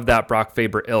prospect of that Brock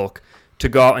Faber ilk to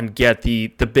go out and get the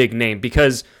big name?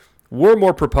 Because we're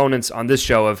more proponents on this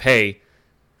show of, hey,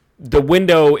 the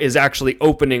window is actually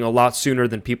opening a lot sooner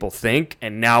than people think,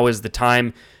 and now is the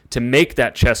time to make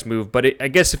that chess move. But I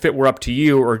guess if it were up to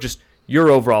you, or just your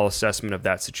overall assessment of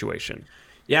that situation.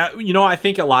 Yeah, I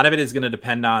think a lot of it is going to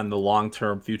depend on the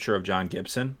long-term future of John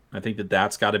Gibson. I think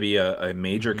that's got to be a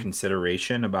major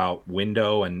consideration about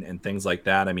window and things like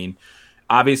that. I mean,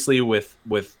 obviously with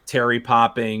Terry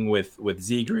popping, with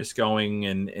Zegras going,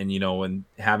 and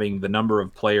having the number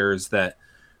of players that,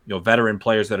 veteran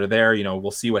players that are there,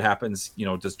 we'll see what happens.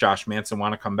 Does Josh Manson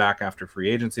want to come back after free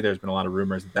agency? There's been a lot of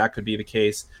rumors that could be the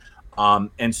case.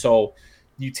 And so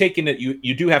you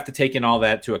do have to take in all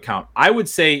that to account. I would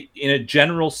say in a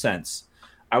general sense,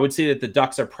 I would say that the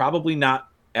Ducks are probably not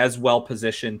as well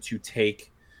positioned to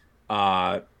take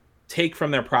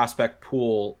from their prospect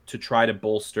pool to try to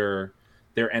bolster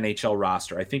their NHL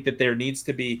roster. I think that there needs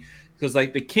to be, because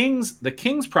like the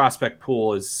Kings prospect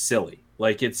pool is silly.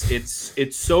 Like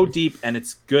it's so deep and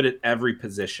it's good at every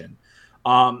position.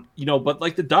 But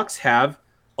like the Ducks have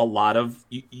a lot of,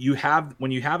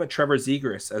 when you have a Trevor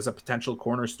Zegras as a potential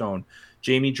cornerstone,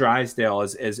 Jamie Drysdale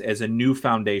as a new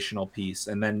foundational piece,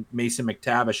 and then Mason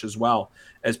McTavish as well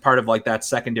as part of like that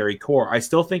secondary core. I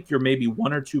still think you're maybe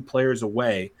one or two players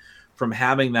away from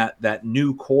having that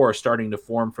new core starting to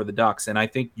form for the Ducks. And I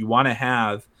think you want to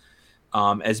have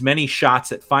as many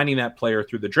shots at finding that player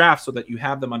through the draft so that you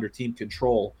have them under team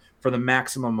control for the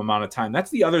maximum amount of time. That's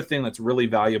the other thing that's really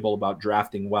valuable about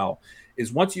drafting well,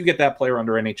 is once you get that player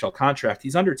under NHL contract,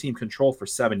 he's under team control for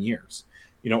 7 years,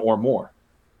 or more.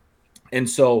 And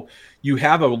so you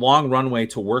have a long runway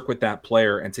to work with that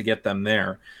player and to get them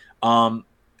there.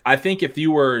 I think if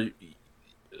you were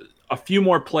a few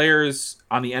more players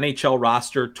on the NHL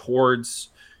roster towards,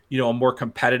 a more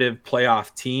competitive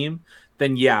playoff team,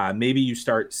 then yeah, maybe you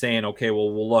start saying, okay,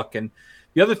 well, we'll look. And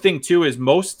the other thing too is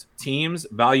most teams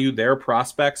value their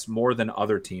prospects more than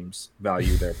other teams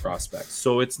value their prospects.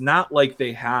 So it's not like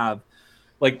they have,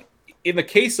 like in the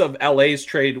case of LA's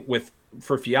trade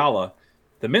for Fiala,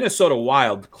 the Minnesota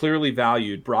Wild clearly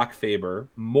valued Brock Faber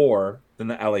more than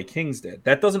the LA Kings did.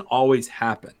 That doesn't always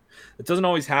happen. It doesn't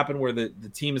always happen where the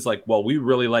team is like, well, we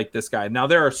really like this guy. Now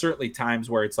there are certainly times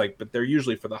where it's like, but they're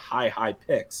usually for the high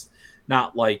picks,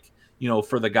 not like,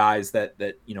 for the guys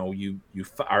that you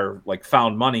are like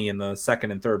found money in the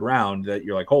second and third round that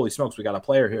you're like, holy smokes, we got a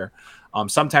player here.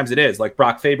 Sometimes it is like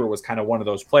Brock Faber was kind of one of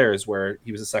those players where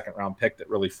he was a second round pick that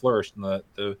really flourished in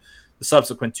the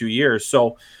subsequent 2 years.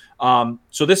 So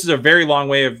this is a very long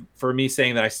way for me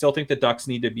saying that I still think the Ducks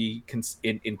need to be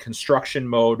in construction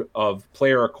mode of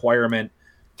player acquirement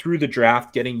through the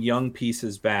draft, getting young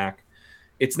pieces back.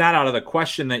 It's not out of the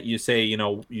question that you say,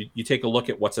 you take a look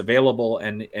at what's available,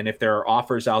 and if there are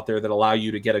offers out there that allow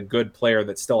you to get a good player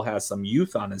that still has some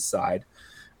youth on his side,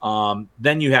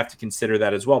 then you have to consider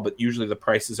that as well. But usually the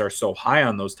prices are so high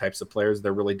on those types of players,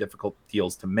 they're really difficult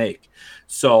deals to make.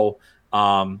 So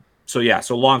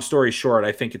long story short,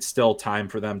 I think it's still time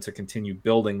for them to continue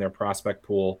building their prospect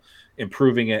pool,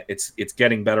 improving it. It's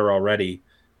getting better already.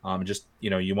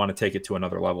 You want to take it to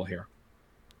another level here.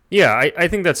 Yeah, I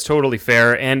think that's totally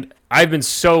fair. And I've been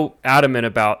so adamant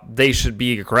about they should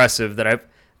be aggressive that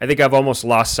I think I've almost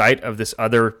lost sight of this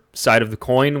other side of the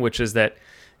coin, which is that,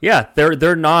 yeah,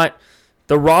 they're not,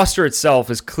 the roster itself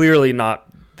is clearly not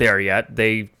there yet.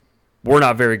 They were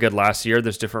not very good last year.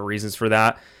 There's different reasons for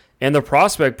that. And the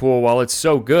prospect pool, while it's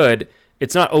so good,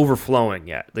 it's not overflowing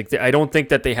yet. Like I don't think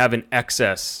that they have an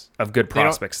excess of good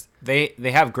prospects. They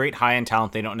have great high-end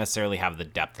talent. They don't necessarily have the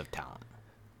depth of talent.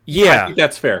 Yeah. I think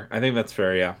that's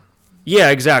fair. Yeah.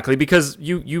 Yeah, exactly. Because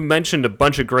you mentioned a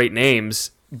bunch of great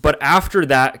names, but after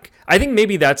that, I think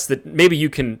maybe you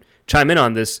can chime in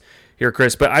on this here,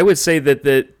 Chris, but I would say that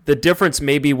the difference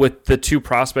maybe with the two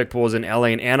prospect pools in LA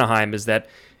and Anaheim is that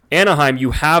Anaheim,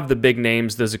 you have the big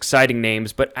names, those exciting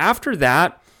names, but after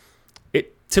that,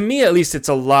 to me at least, it's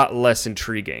a lot less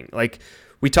intriguing. Like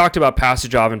we talked about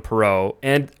Passagov and Perreault,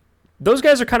 and those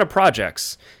guys are kind of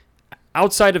projects.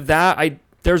 Outside of that,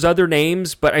 there's other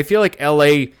names, but I feel like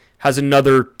LA has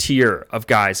another tier of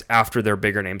guys after their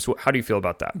bigger names. How do you feel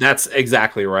about that? That's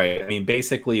exactly right. I mean,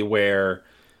 basically where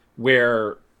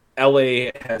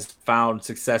LA has found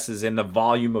successes in the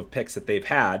volume of picks that they've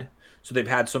had. So they've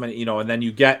had so many, and then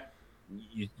you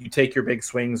take your big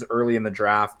swings early in the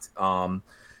draft.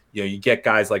 You get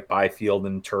guys like Byfield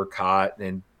and Turcotte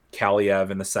and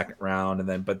Kaliev in the second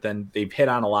round, but then they've hit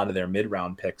on a lot of their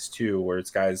mid-round picks too, where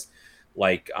it's guys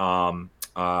like Samuel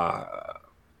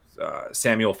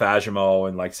Fagemo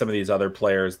and like some of these other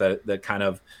players that kind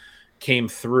of came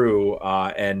through,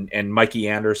 and Mikey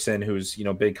Anderson, who's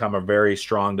become a very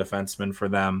strong defenseman for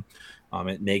them.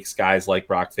 It makes guys like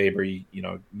Brock Faber, you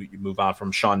move on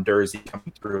from Sean Dursey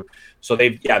coming through. So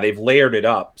they've layered it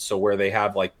up. So where they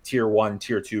have like tier 1,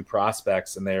 tier 2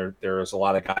 prospects, and there's a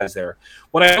lot of guys there.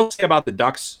 What I will say about the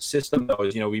Ducks system though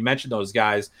is, we mentioned those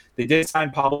guys. They did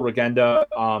sign Pablo Regenda,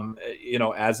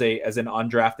 as an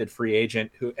undrafted free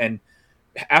agent and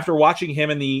after watching him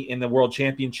in the World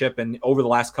Championship and over the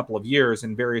last couple of years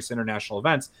in various international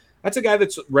events, that's a guy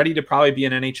that's ready to probably be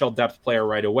an NHL depth player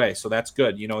right away. So that's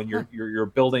good, and you're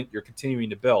building, you're continuing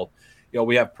to build.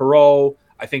 We have Perreault.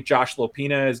 I think Josh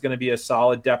Lopina is going to be a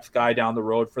solid depth guy down the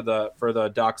road for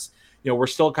the Ducks. We're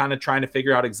still kind of trying to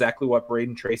figure out exactly what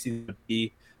Braden Tracy would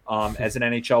be as an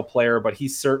NHL player, but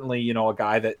he's certainly, a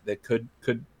guy that could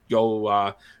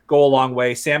go a long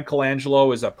way. Sam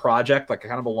Colangelo is a project, like a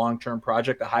kind of a long-term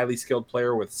project, a highly skilled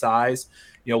player with size.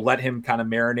 Let him kind of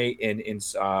marinate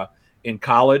in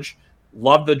college.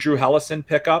 Love the Drew Hellison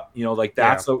pickup.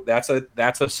 That's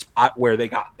a spot where they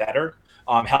got better.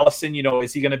 Hellison,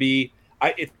 is he going to be?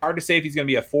 It's hard to say if he's going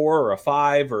to be a 4 or a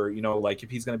 5, or if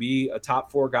he's going to be a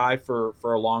top 4 guy for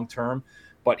a long term.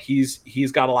 But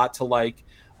he's got a lot to like.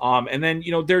 And then,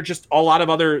 there are just a lot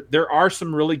of there are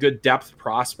some really good depth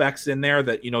prospects in there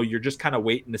that, you're just kind of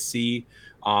waiting to see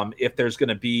if there's going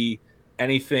to be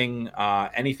anything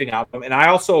out of them. And I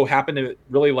also happen to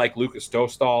really like Lucas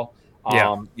Dostal.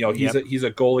 He's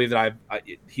a goalie that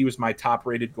he was my top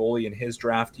rated goalie in his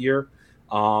draft year.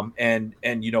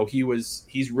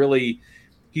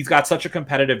 He's got such a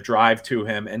competitive drive to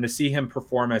him, and to see him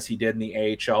perform as he did in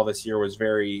the AHL this year was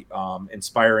very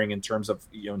inspiring in terms of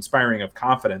inspiring of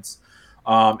confidence.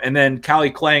 And then Calle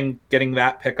Klang getting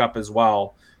that pickup as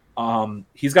well.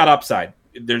 He's got upside.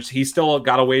 He's still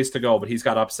got a ways to go, but he's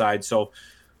got upside. So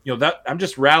that I'm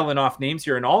just rattling off names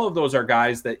here, and all of those are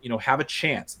guys that have a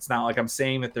chance. It's not like I'm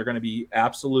saying that they're going to be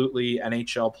absolutely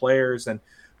NHL players,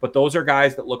 but those are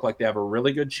guys that look like they have a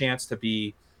really good chance to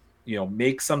be.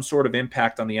 Make some sort of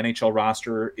impact on the NHL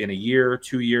roster in a year,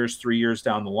 2 years, 3 years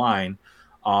down the line.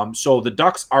 So the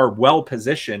Ducks are well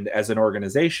positioned as an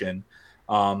organization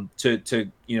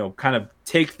to kind of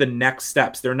take the next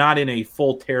steps. They're not in a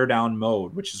full teardown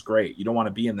mode, which is great. You don't want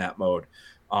to be in that mode.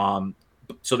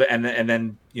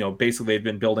 Basically they've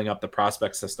been building up the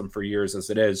prospect system for years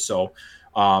as it is. So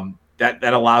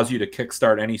that allows you to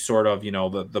kickstart any sort of,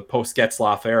 the post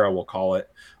Getzlaf era, we'll call it.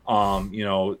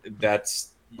 That's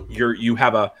you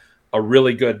have a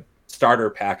really good starter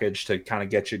package to kind of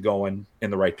get you going in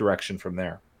the right direction from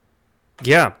there.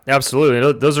 Yeah,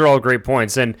 absolutely. Those are all great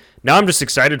points. And now I'm just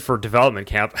excited for development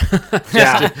camp.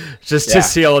 To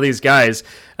see all of these guys.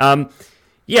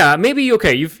 Maybe,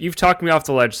 okay, you've talked me off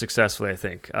the ledge successfully, I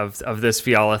think, of this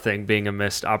Fiala thing being a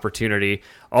missed opportunity.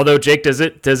 Although, Jake, does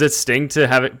it sting to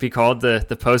have it be called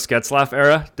the post-Getzlaf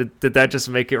era? Did that just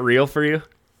make it real for you?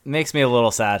 Makes me a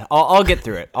little sad. I'll get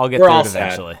through it. I'll get through it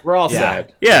eventually. We're all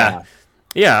sad.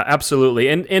 Yeah, absolutely.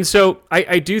 And so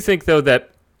I do think, though, that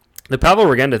the Pavel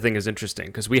Regenda thing is interesting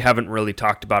because we haven't really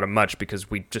talked about him much because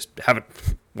we just haven't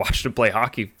watched him play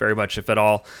hockey very much, if at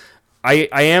all. I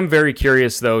am very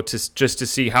curious, though, to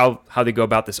see how they go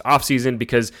about this offseason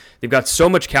because they've got so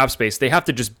much cap space. They have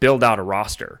to just build out a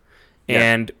roster.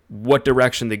 Yeah. And what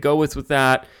direction they go with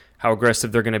that, how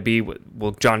aggressive they're going to be.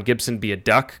 Will John Gibson be a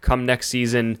Duck come next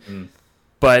season?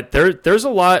 But there's a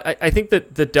lot. I think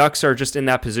that the Ducks are just in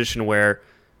that position where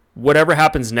whatever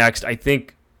happens next, I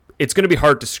think it's going to be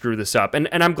hard to screw this up. And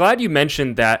I'm glad you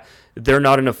mentioned that they're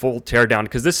not in a full teardown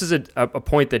because this is a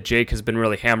point that Jake has been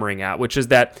really hammering at, which is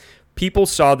that people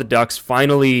saw the Ducks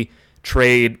finally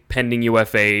trade pending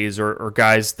UFAs or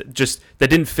guys that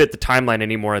didn't fit the timeline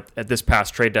anymore at this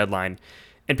past trade deadline.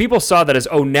 And people saw that as,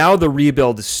 now the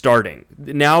rebuild is starting.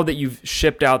 Now that you've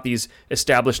shipped out these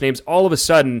established names, all of a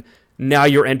sudden, now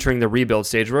you're entering the rebuild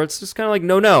stage where it's just kind of like,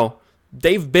 no.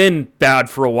 They've been bad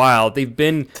for a while. They've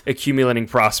been accumulating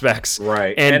prospects.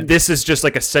 Right. And this is just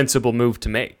like a sensible move to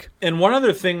make. And one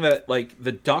other thing that, like,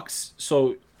 the Ducks,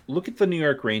 so look at the New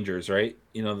York Rangers, right?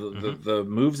 The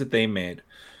moves that they made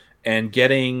and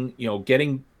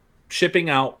shipping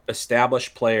out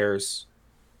established players,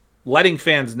 letting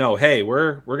fans know, hey,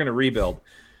 we're going to rebuild.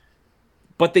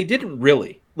 But they didn't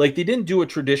really. Like, they didn't do a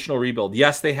traditional rebuild.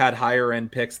 Yes, they had higher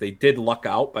end picks. They did luck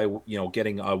out by,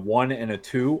 getting a 1 and a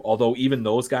 2, although even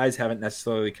those guys haven't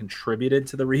necessarily contributed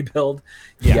to the rebuild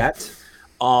yet.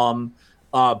 But,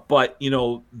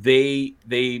 they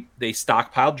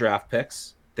stockpiled draft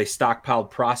picks. They stockpiled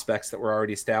prospects that were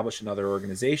already established in other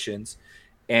organizations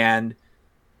and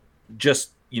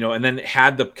just, and then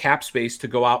had the cap space to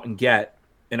go out and get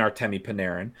an Artemi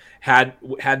Panarin, had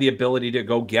the ability to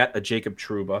go get a Jacob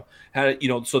Trouba,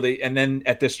 and then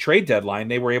at this trade deadline,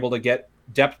 they were able to get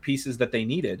depth pieces that they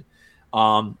needed.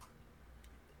 I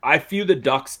view the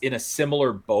Ducks in a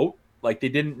similar boat. Like, they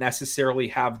didn't necessarily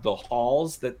have the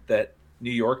hauls that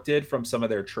New York did from some of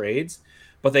their trades,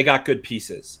 but they got good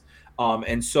pieces.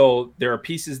 And so there are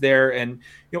pieces there, and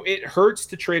it hurts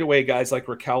to trade away guys like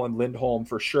Raquel and Lindholm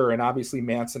for sure, and obviously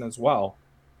Manson as well.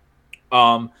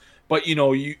 But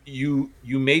you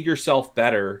made yourself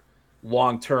better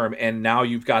long term, and now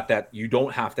you've got that. You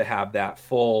don't have to have that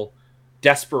full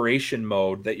desperation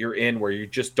mode that you're in, where you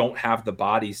just don't have the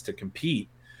bodies to compete.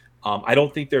 I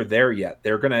don't think they're there yet.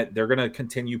 They're gonna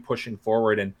continue pushing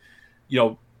forward, and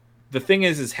the thing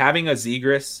is having a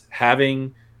Zegras,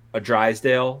 having a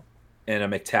Drysdale, and a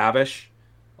McTavish,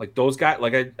 like those guys.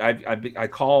 Like I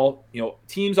call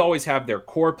teams always have their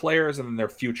core players and then their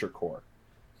future core.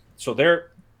 So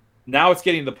now it's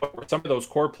getting to the point where some of those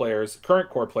core players, current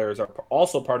core players, are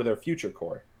also part of their future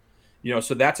core.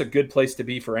 So that's a good place to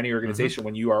be for any organization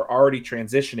when you are already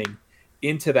transitioning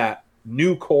into that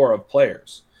new core of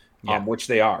players, which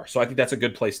they are. So I think that's a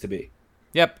good place to be.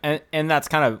 Yep, and that's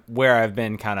kind of where I've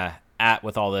been kind of at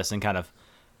with all this and kind of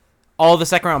all the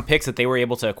second round picks that they were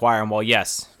able to acquire. And while,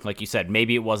 yes, like you said,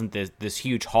 maybe it wasn't this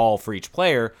huge haul for each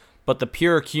player, but the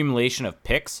pure accumulation of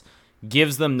picks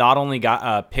gives them not only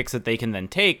got picks that they can then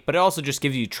take, but it also just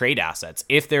gives you trade assets.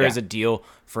 If there is a deal,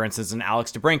 for instance, an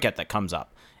Alex DeBrincat that comes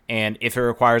up, and if it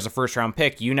requires a first-round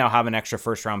pick, you now have an extra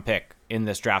first-round pick in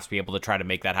this draft to be able to try to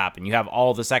make that happen. You have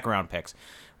all the second-round picks.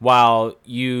 While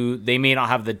they may not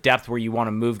have the depth where you want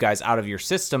to move guys out of your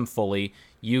system fully,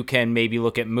 you can maybe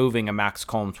look at moving a Max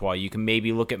Comtois. You can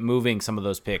maybe look at moving some of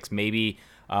those picks, maybe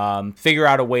figure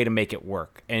out a way to make it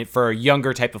work, and for a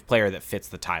younger type of player that fits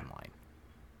the timeline.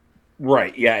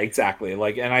 Right. Yeah, exactly.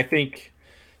 And I think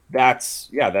that's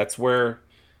the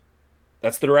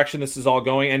direction this is all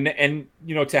going. And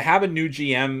to have a new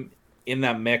GM in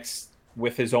that mix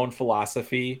with his own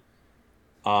philosophy,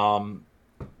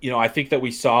 I think that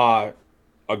we saw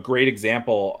a great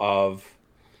example of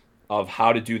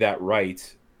how to do that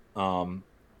right. With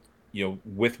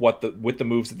the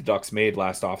moves that the Ducks made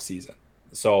last offseason.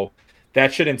 So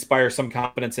that should inspire some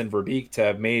confidence in Verbeek to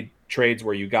have made trades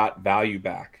where you got value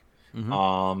back.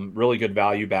 Really good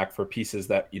value back for pieces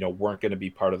that weren't going to be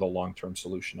part of the long-term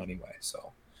solution anyway.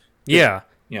 So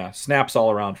snaps all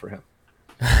around for him.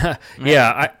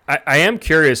 Yeah, I am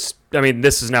curious. I mean,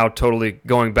 this is now totally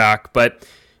going back, but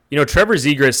Trevor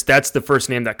Zegras, that's the first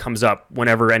name that comes up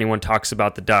whenever anyone talks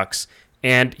about the Ducks,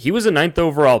 and he was a 9th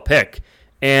overall pick.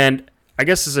 And I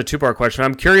guess this is a two-part question.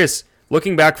 I'm curious,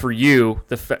 looking back for you,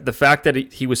 the fact that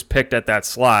he was picked at that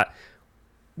slot,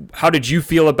 how did you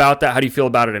feel about that? How do you feel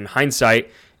about it in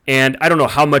hindsight? And I don't know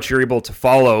how much you're able to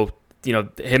follow,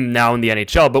 him now in the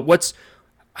NHL, but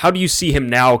how do you see him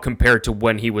now compared to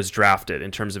when he was drafted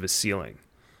in terms of his ceiling?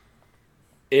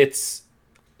 I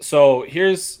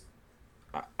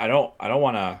don't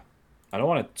want to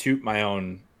toot my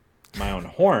own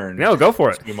horn. No, go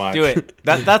for it. Too much. Do it.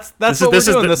 That's what we're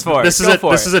doing this for. This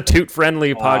is a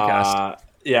toot-friendly podcast.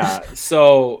 Yeah.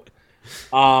 So,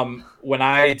 when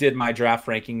I did my draft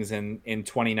rankings in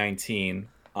 2019,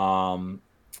 I'm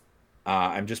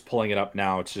just pulling it up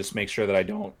now to just make sure that I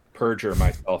don't perjure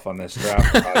myself on this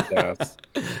draft podcast.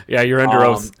 Yeah, you're under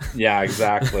oath. Yeah,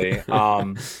 exactly.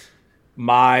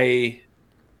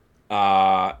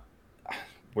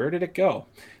 Where did it go?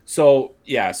 So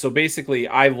basically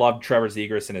I loved Trevor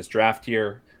Zegras in his draft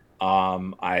year.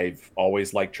 I've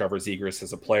always liked Trevor Zegras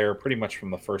as a player pretty much from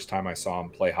the first time I saw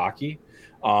him play hockey,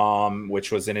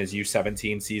 which was in his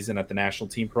U17 season at the national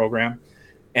team program.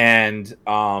 And,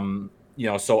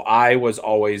 so I was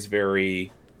always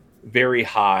very, very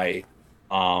high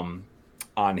on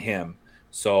him.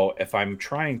 So if I'm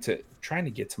trying to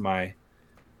get to my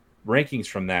rankings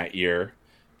from that year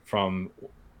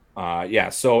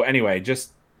so anyway,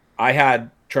 I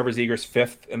had Trevor Zegras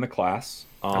 5th in the class,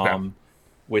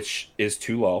 which is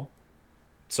too low.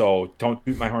 So don't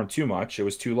toot my horn too much. It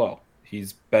was too low.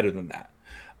 He's better than that.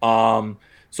 So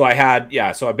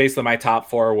basically my top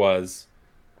 4 was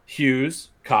Hughes,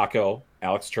 Kakko,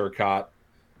 Alex Turcotte,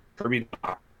 Kirby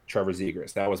Dach, Trevor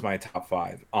Zegras. That was my top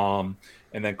 5. And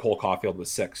then Cole Caulfield was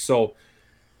 6. So,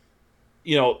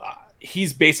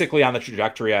 he's basically on the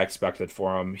trajectory I expected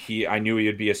for him. I knew he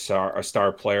would be a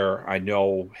star player. I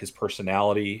know his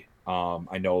personality.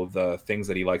 I know the things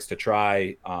that he likes to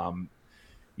try.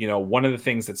 One of the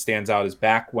things that stands out is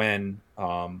back when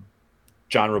John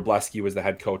Wroblewski was the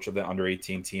head coach of the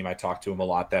under-18 team. I talked to him a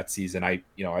lot that season. I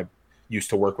used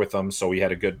to work with him, so we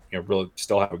had a good,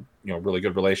 still have a really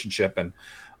good relationship. And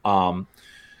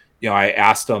I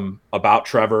asked him about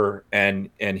Trevor, and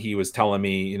he was telling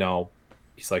me,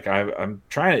 he's like, I'm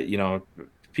trying to,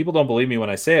 people don't believe me when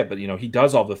I say it, but, he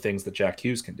does all the things that Jack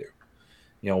Hughes can do.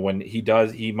 When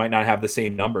he might not have the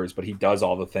same numbers, but he does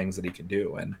all the things that he can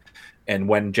do. And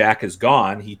when Jack is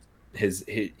gone,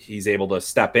 he's able to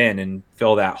step in and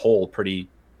fill that hole pretty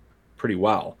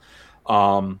well.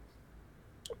 And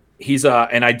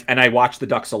I watched the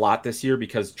Ducks a lot this year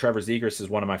because Trevor Zegras is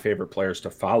one of my favorite players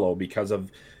to follow because of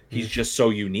he's just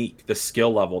so unique, the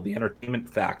skill level, the entertainment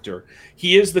factor.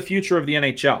 He is the future of the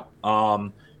NHL.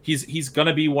 He's going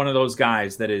to be one of those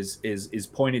guys that is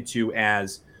pointed to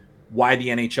as why the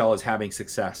NHL is having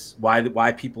success,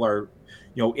 why people are,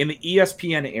 in the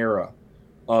ESPN era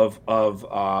of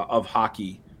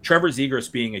hockey. Trevor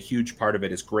Zegras being a huge part of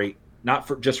it is great,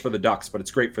 not just for the Ducks, but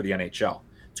it's great for the NHL.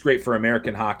 It's great for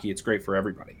American hockey. It's great for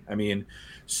everybody. I mean,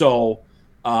 so,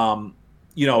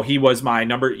 he was my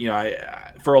number,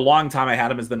 for a long time I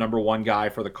had him as the number 1 guy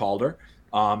for the Calder.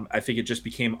 I think it just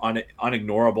became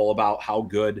unignorable about how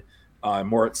good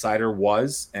Moritz Seider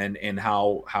was and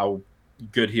how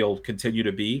good he'll continue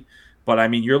to be. But I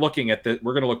mean, you're looking at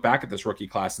we're going to look back at this rookie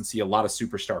class and see a lot of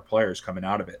superstar players coming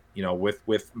out of it,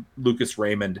 with Lucas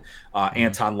Raymond,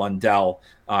 Anton Lundell,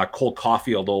 Cole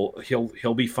Caulfield,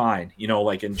 he'll be fine,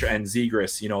 and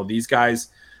Zegras, these guys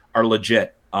are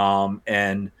legit.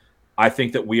 And I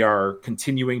think that we are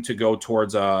continuing to go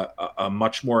towards a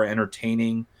much more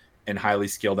entertaining and highly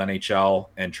skilled NHL,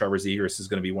 and Trevor Zegras is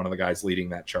going to be one of the guys leading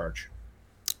that charge.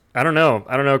 I don't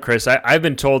know, Chris. I've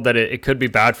been told that it could be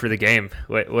bad for the game,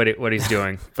 what he's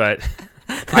doing, but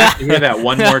I have to hear that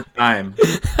one more time.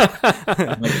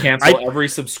 I'm gonna cancel every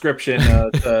subscription.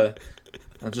 I'll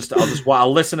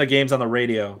listen to games on the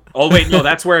radio. Oh wait, no,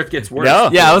 that's where it gets worse. No.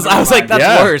 Yeah, I was like,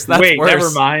 that's worse. That's wait, worse.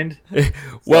 Never mind.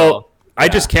 Well, I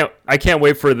can't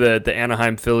wait for the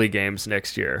Anaheim Philly games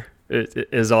next year.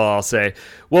 Is all I'll say.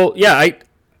 Well, yeah,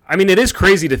 I mean, it is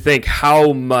crazy to think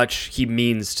how much he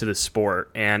means to the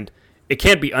sport, and it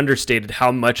can't be understated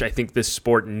how much I think this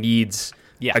sport needs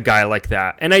a guy like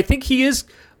that. And I think he is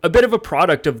a bit of a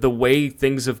product of the way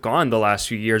things have gone the last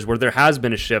few years, where there has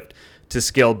been a shift to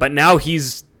skill, but now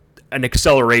he's an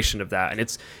acceleration of that, and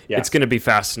it's going to be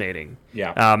fascinating.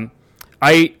 Yeah.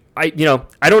 I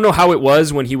don't know how it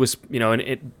was when he was,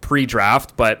 in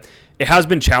pre-draft, but it has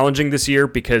been challenging this year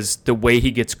because the way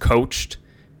he gets coached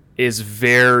is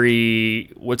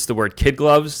very, what's the word, kid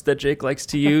gloves that Jake likes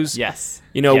to use. Yes.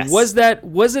 Was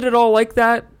it at all like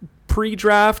that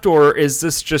pre-draft, or is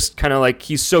this just kind of like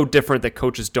he's so different that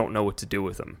coaches don't know what to do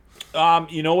with him?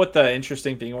 You know what the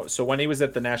interesting thing was? So when he was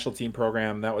at the national team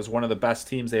program, that was one of the best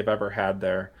teams they've ever had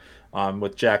there,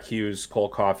 with Jack Hughes, Cole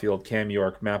Caulfield, Cam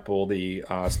York, Matt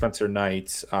Boldy, Spencer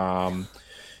Knight,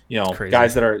 Crazy.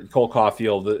 guys that are Cole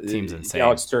Caulfield, Team's insane.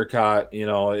 Alex Turcotte,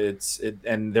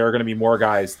 and there are going to be more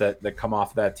guys that come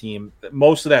off of that team.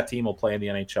 Most of that team will play in the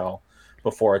NHL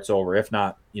before it's over. If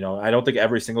not, I don't think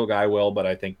every single guy will, but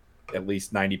I think at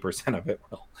least 90% of it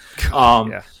will,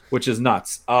 which is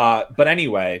nuts. But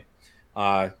anyway,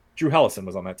 Drew Hellison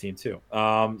was on that team too.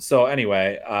 So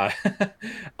anyway,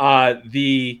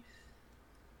 the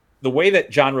way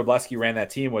that John Wroblewski ran that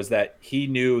team was that he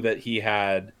knew that he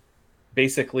had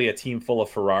basically a team full of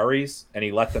Ferraris, and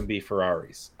he let them be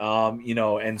Ferraris.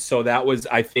 And so that was,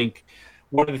 I think,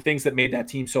 one of the things that made that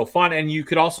team so fun. And you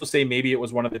could also say maybe it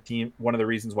was one of the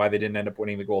reasons why they didn't end up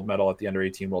winning the gold medal at the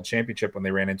Under-18 World Championship, when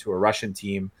they ran into a Russian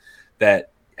team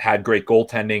that had great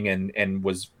goaltending and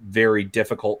was very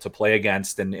difficult to play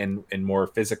against and more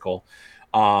physical.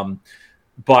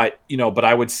 But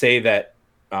I would say that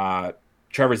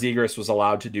Trevor Zegras was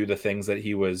allowed to do the things that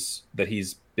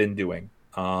he's been doing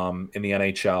in the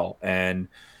NHL, and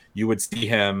you would see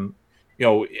him.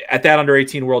 At that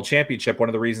Under-18 World Championship, one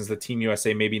of the reasons that Team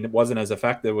USA maybe wasn't as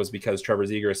effective was because Trevor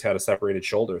Zegras had a separated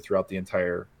shoulder throughout the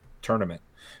entire tournament,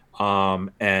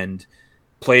 and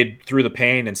played through the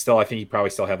pain. And still, I think he probably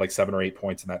still had like 7 or 8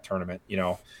 points in that tournament.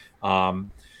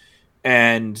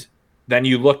 And then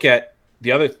you look at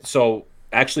the other. So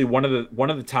actually, one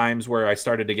of the times where I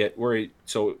started to get worried.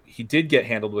 So he did get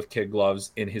handled with kid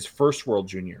gloves in his first World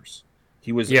Juniors.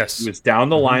 He was down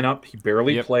the lineup. He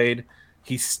barely played.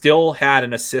 He still had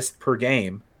an assist per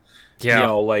game. Yeah,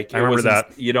 I remember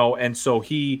that. And so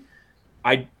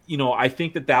I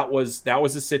think that was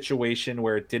a situation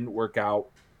where it didn't work out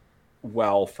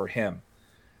well for him.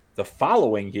 The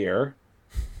following year,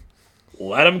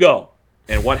 let him go.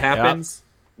 And what happens?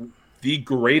 Yep. The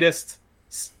greatest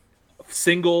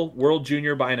single World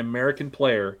Junior by an American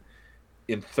player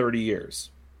in 30 years.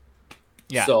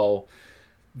 Yeah. So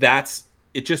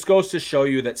it just goes to show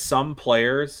you that some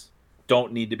players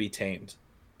don't need to be tamed.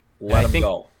 Let them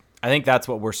go. I think that's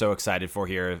what we're so excited for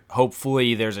here.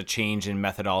 Hopefully there's a change in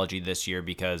methodology this year,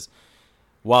 because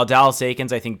while Dallas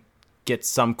Eakins, I think, gets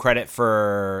some credit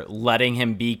for letting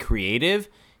him be creative,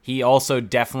 he also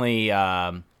definitely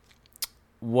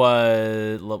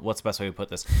what's the best way to put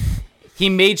this? He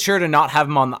made sure to not have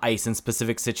him on the ice in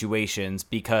specific situations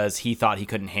because he thought he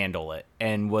couldn't handle it,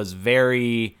 and was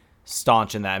very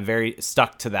staunch in that and very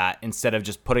stuck to that, instead of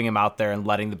just putting him out there and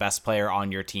letting the best player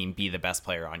on your team be the best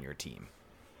player on your team.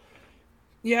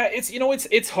 Yeah,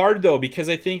 it's hard though, because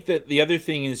I think that the other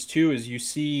thing is too is you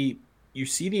see the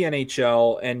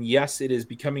NHL, and yes, it is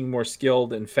becoming more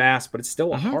skilled and fast, but it's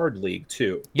still a hard league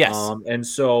too. Yes, and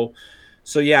so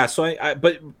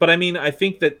I mean, I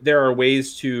think that there are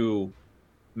ways to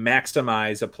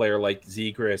maximize a player like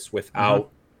Zegras without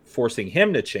forcing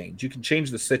him to change. You can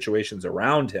change the situations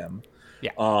around him,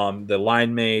 the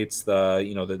line mates,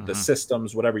 the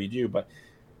systems, whatever you do. But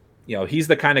he's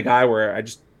the kind of guy where I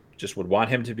just would want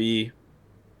him to be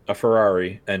a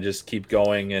Ferrari and just keep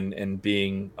going and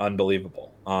being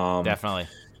unbelievable. Definitely.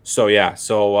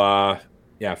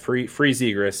 Free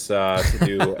Zegras to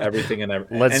do everything and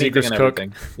everything. Let Zegras cook.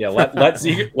 Yeah, let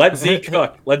Z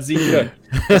cook. Let Z cook.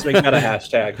 Let's make that a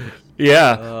hashtag.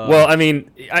 Yeah. Well, I mean,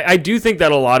 I do think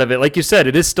that a lot of it, like you said,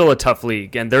 it is still a tough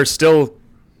league, and there's still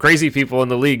crazy people in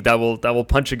the league that will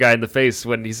punch a guy in the face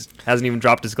when he hasn't even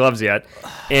dropped his gloves yet.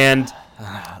 And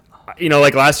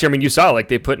like last year, I mean, you saw like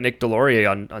they put Nick Delorier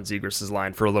on Zegras'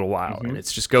 line for a little while, and it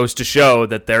just goes to show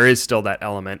that there is still that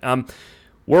element. I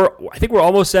think we're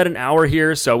almost at an hour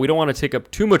here, so we don't want to take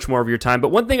up too much more of your time. But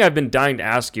one thing I've been dying to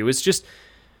ask you is just,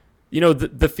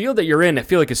 the field that you're in, I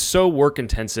feel like is so work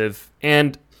intensive,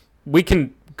 and we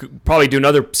can probably do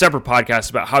another separate podcast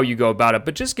about how you go about it,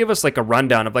 but just give us like a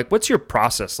rundown of like, what's your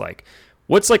process like?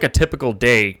 What's like a typical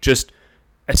day just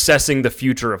assessing the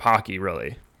future of hockey,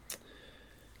 really?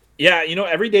 Yeah,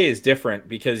 every day is different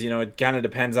because, it kind of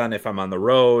depends on if I'm on the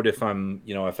road, if I'm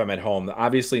at home.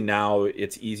 Obviously now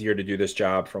it's easier to do this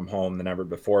job from home than ever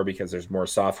before because there's more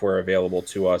software available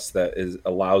to us that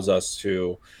allows us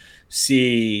to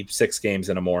see 6 games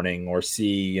in a morning or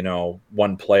see,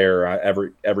 one player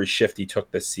every shift he took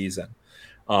this season.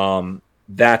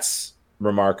 That's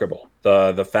remarkable.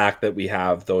 The fact that we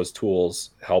have those tools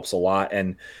helps a lot.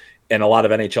 And and a lot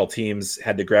of NHL teams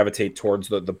had to gravitate towards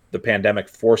the pandemic,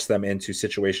 forced them into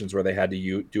situations where they had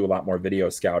to do a lot more video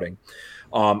scouting.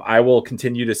 I will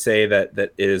continue to say that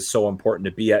it is so important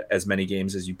to be at as many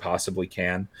games as you possibly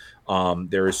can.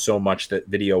 There is so much that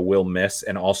video will miss,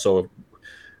 and also,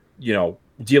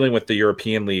 dealing with the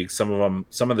European leagues, some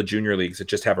of the junior leagues that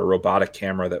just have a robotic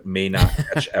camera that may not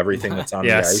catch everything that's on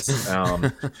the ice,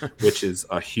 which is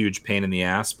a huge pain in the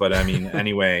ass. But I mean,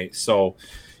 anyway, so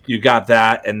you got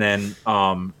that, and then,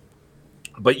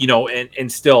 but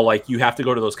and still, like, you have to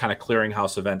go to those kind of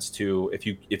clearinghouse events too, if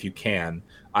you can.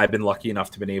 I've been lucky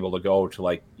enough to been able to go to,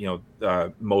 like,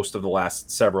 most of the last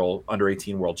several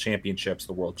under-18 World Championships,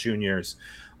 the World Juniors,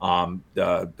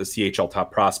 the CHL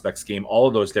Top Prospects game. All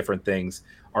of those different things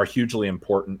are hugely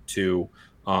important to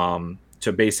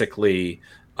basically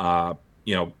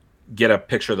get a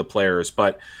picture of the players.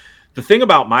 But the thing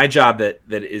about my job that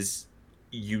is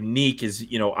unique is,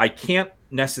 I can't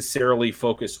necessarily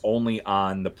focus only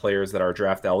on the players that are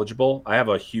draft eligible. I have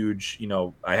a huge,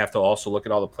 I have to also look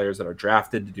at all the players that are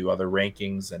drafted to do other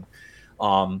rankings.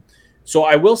 And so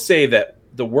I will say that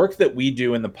the work that we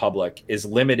do in the public is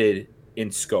limited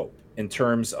in scope, in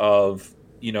terms of,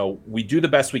 we do the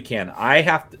best we can.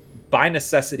 By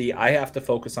necessity, I have to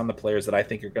focus on the players that I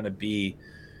think are going to be,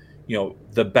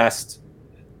 the best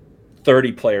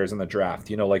 30 players in the draft.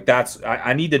 Like,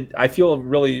 I feel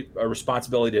really a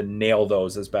responsibility to nail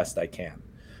those as best I can.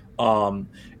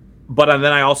 But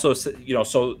then I also,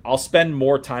 so I'll spend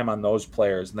more time on those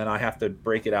players, and then I have to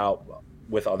break it out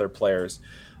with other players.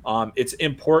 It's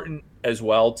important as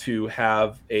well to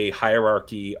have a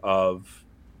hierarchy of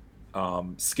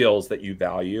skills that you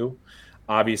value.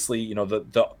 Obviously,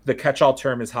 the catch-all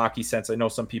term is hockey sense. I know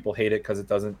some people hate it because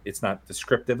it's not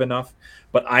descriptive enough,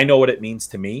 but I know what it means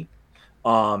to me.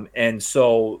 And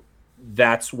so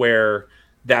that's where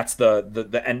that's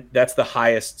the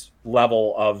highest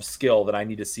level of skill that I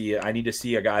need to see. I need to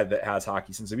see a guy that has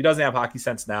hockey sense. If he doesn't have hockey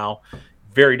sense now,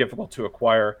 very difficult to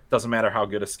acquire. Doesn't matter how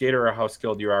good a skater or how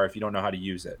skilled you are if you don't know how to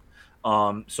use it.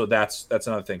 So that's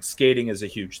another thing. Skating is a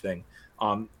huge thing.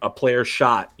 A player's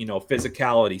shot,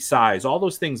 physicality, size, all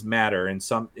those things matter in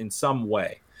some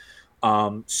way.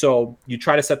 So you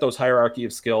try to set those hierarchy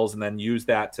of skills and then use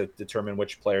that to determine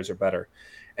which players are better.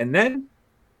 And then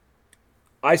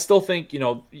I still think,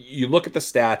 you look at the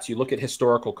stats, you look at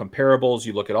historical comparables,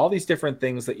 you look at all these different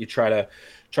things that you try to,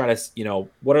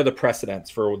 what are the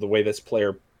precedents for the way this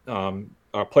player,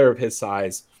 a player of his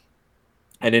size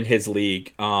and in his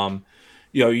league,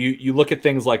 you look at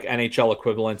things like NHL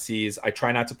equivalencies. I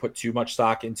try not to put too much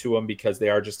stock into them because they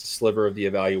are just a sliver of the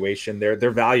evaluation.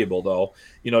 They're valuable though,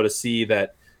 to see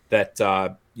that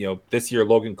this year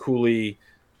Logan Cooley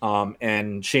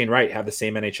and Shane Wright have the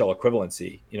same NHL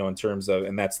equivalency, in terms of,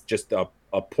 and that's just a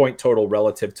point total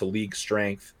relative to league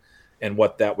strength and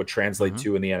what that would translate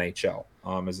to in the NHL,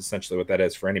 is essentially what that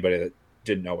is for anybody that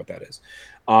didn't know what that is.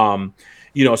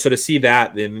 So to see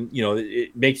that, then,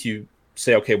 it makes you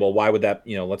say, okay, well, why would that,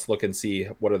 let's look and see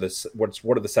what are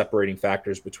the separating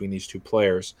factors between these two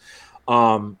players.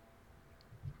 So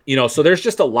there's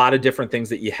just a lot of different things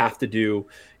that you have to do.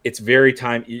 It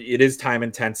is time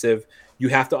intensive. You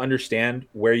have to understand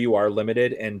where you are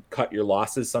limited and cut your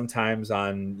losses sometimes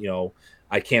on,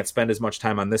 I can't spend as much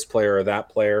time on this player or that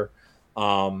player.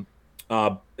 And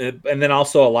then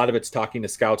also a lot of it's talking to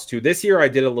scouts too. This year I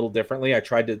did a little differently. I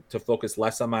tried to focus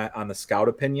less on the scout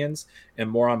opinions and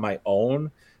more on my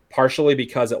own, partially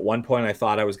because at one point I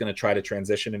thought I was going to try to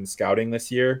transition into scouting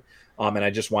this year. And I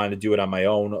just wanted to do it on my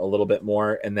own a little bit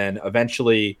more. And then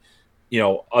eventually,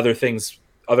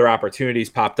 other opportunities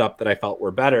popped up that I felt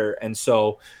were better. And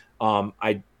so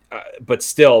but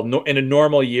still, in a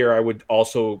normal year, I would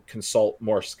also consult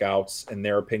more scouts and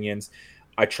their opinions.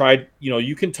 I tried,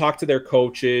 you can talk to their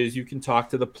coaches, you can talk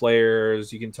to the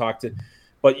players,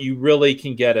 but you really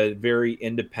can get a very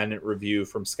independent review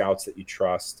from scouts that you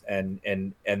trust. And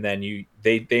then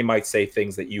they might say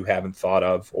things that you haven't thought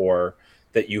of or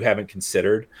that you haven't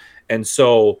considered. And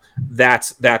so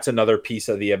that's another piece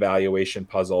of the evaluation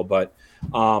puzzle. But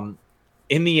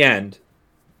in the end,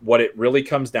 what it really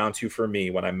comes down to for me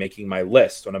when I'm making my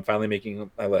list, when I'm finally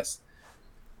making my list,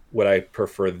 would I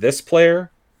prefer this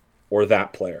player or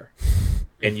that player?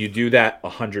 And you do that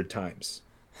 100 times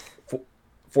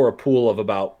for a pool of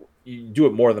you do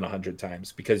it more than 100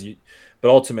 times but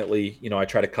ultimately, I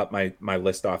try to cut my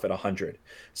list off at 100.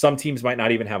 Some teams might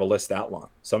not even have a list that long.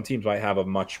 Some teams might have a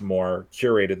much more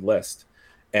curated list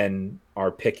and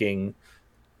are picking,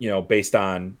 based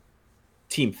on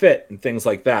team fit and things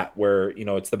like that, where,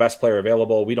 it's the best player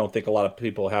available. We don't think a lot of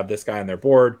people have this guy on their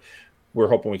board. we're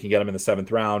hoping we can get him in the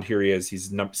 7th round. Here he is.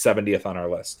 He's 70th on our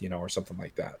list, or something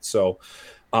like that. So,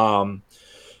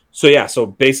 so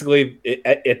basically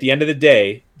at the end of the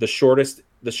day, the shortest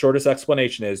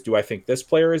explanation is, do I think this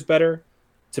player is better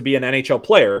to be an NHL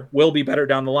player, will be better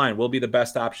down the line, will be the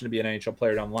best option to be an NHL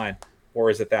player down the line, or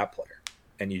is it that player?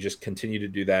 And you just continue to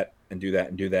do that and do that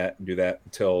and do that and do that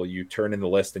until you turn in the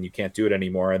list and you can't do it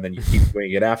anymore. And then you keep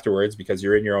doing it afterwards because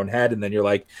you're in your own head. And then you're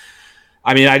like,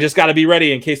 I just got to be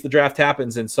ready in case the draft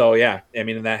happens. And so,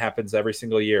 and that happens every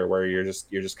single year where you're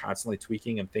just constantly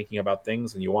tweaking and thinking about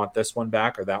things, and you want this one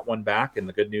back or that one back. And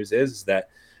the good news is that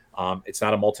it's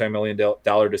not a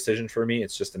multi-million-dollar decision for me.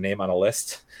 It's just a name on a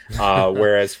list.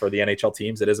 Whereas for the NHL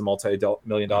teams, it is a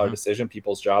multi-million-dollar decision.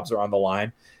 People's jobs are on the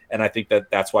line. And I think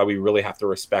that's why we really have to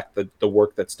respect the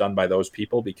work that's done by those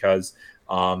people, because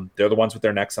they're the ones with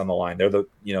their necks on the line. They're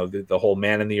the whole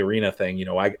man in the arena thing.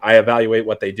 I evaluate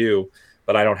what they do,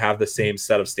 but I don't have the same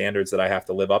set of standards that I have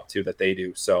to live up to that they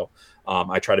do. So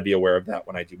I try to be aware of that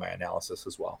when I do my analysis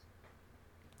as well.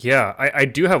 Yeah, I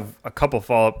do have a couple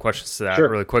follow-up questions to that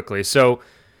really quickly. So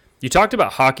you talked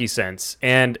about Hockey Sense,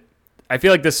 and I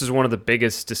feel like this is one of the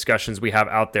biggest discussions we have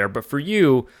out there. But for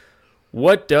you,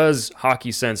 what does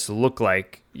Hockey Sense look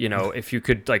like? If you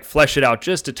could flesh it out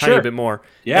just a tiny bit more.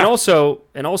 Yeah. And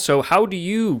also, how did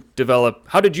you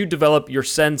develop your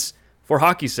sense for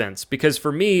Hockey Sense? Because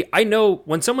for me, I know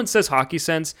when someone says Hockey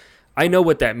Sense, I know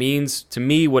what that means to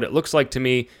me, what it looks like to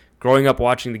me, growing up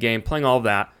watching the game, playing all of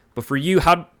that. But for you,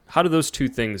 how do those two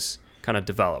things kind of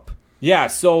develop? Yeah,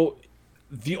 so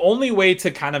the only way to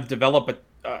kind of develop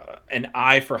an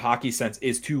eye for Hockey Sense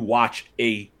is to watch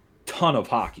a ton of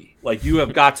hockey. You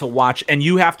have got to watch, and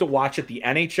you have to watch at the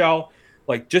NHL.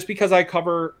 Just because I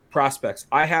cover prospects,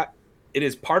 it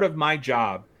is part of my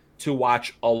job to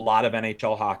watch a lot of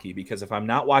NHL hockey, because if I'm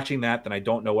not watching that, then I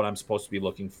don't know what I'm supposed to be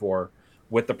looking for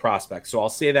with the prospects. So I'll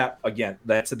say that again.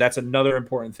 That's another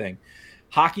important thing.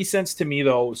 Hockey Sense to me,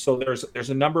 though, so there's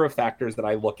a number of factors that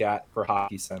I look at for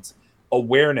Hockey Sense.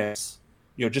 Awareness,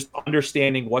 just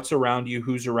understanding what's around you,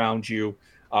 who's around you,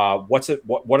 what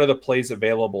are the plays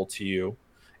available to you.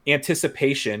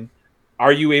 Anticipation,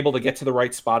 are you able to get to the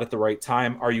right spot at the right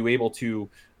time? Are you able to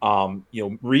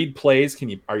read plays?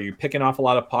 Are you picking off a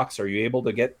lot of pucks? Are you able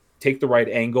to take the right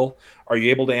angle? Are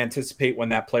you able to anticipate when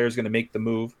that player is going to make the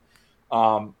move?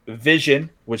 Vision,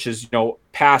 which is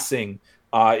passing.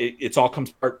 It's all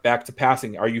comes back to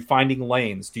passing. Are you finding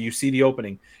lanes? Do you see the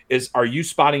opening? Are you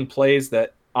spotting plays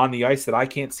that on the ice that I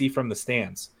can't see from the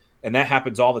stands? And that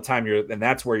happens all the time. And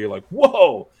that's where you're like,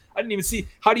 whoa, I didn't even see.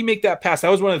 How do you make that pass? That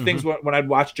was one of the things when I'd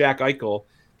watch Jack Eichel.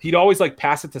 He'd always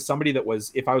pass it to somebody that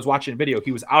was, if I was watching a video,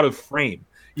 he was out of frame.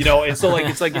 And so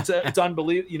it's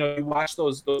unbelievable. You watch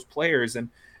those players, and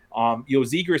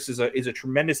Zegras is a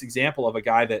tremendous example of a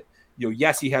guy that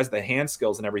yes, he has the hand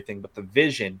skills and everything, but the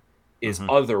vision is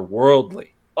otherworldly.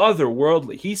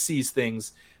 He sees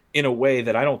things in a way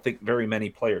that I don't think very many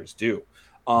players do.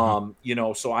 So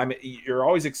you're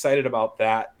always excited about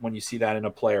that when you see that in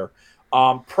a player.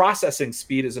 Processing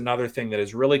speed is another thing that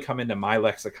has really come into my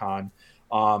lexicon.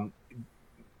 When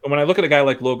I look at a guy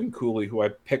like Logan Cooley, who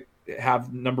I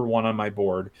have number one on my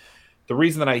board, the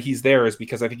reason that he's there is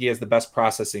because I think he has the best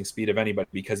processing speed of anybody,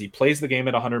 because he plays the game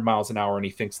at 100 miles an hour and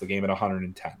he thinks the game at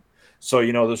 110.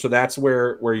 So, so that's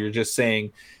where you're just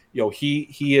saying,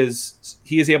 he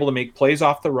is able to make plays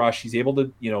off the rush. He's able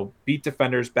to, beat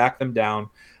defenders, back them down.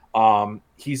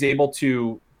 He's able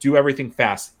to do everything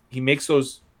fast. He makes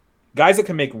those guys that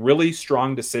can make really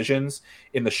strong decisions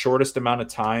in the shortest amount of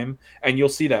time. And you'll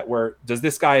see that does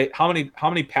this guy, how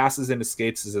many passes into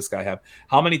skates does this guy have?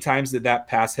 How many times did that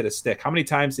pass hit a stick? How many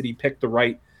times did he pick the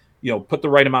right, put the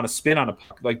right amount of spin on a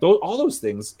puck? All those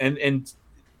things. And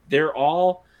they're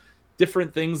all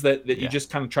different things that you just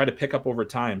kind of try to pick up over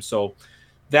time. So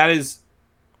that is,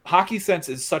 Hockey Sense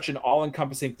is such an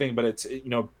all-encompassing thing, but it's,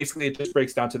 basically it just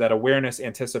breaks down to that awareness,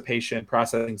 anticipation,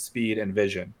 processing speed, and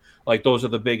vision. Those are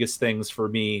the biggest things for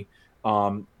me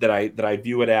that I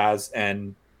view it as,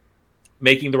 and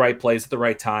making the right plays at the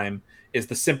right time is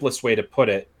the simplest way to put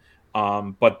it.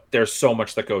 But there's so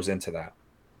much that goes into that.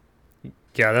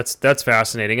 Yeah, that's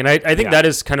fascinating. And I think that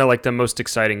is kind of the most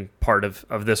exciting part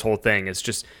of this whole thing, is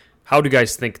just how do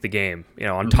guys think the game,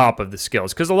 on top of the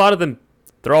skills? Because a lot of them,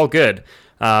 they're all good.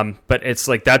 But it's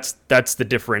that's the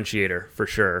differentiator for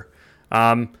sure.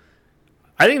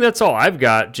 I think that's all I've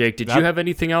got. Jake, did you have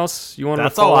anything else you wanted to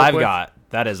follow up with? That's all I've got.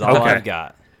 That is all I've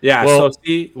got. Yeah, so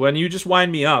see, when you just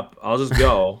wind me up, I'll just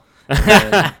go.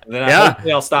 And then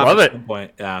hopefully I'll stop at some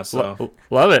point. Yeah, so.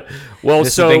 Love it. Well,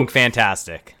 this has been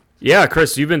fantastic. Yeah,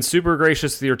 Chris, you've been super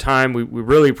gracious with your time. We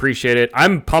really appreciate it.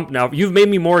 I'm pumped now. You've made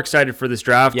me more excited for this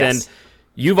draft. Yes. And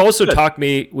you've also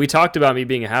we talked about me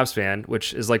being a Habs fan,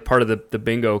 which is like part of the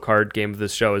bingo card game of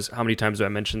this show, is how many times do I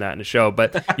mention that in a show.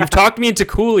 But you've talked me into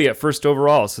Cooley at first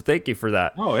overall, so thank you for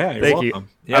that. Oh, yeah, you're thank welcome.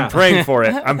 you. Yeah. I'm praying for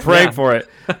it. I'm praying for it.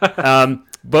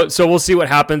 But so we'll see what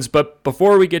happens. But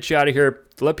before we get you out of here,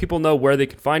 let people know where they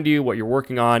can find you, what you're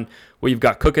working on, what you've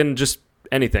got cooking, just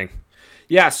anything.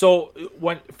 Yeah, so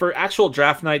for actual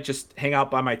draft night, just hang out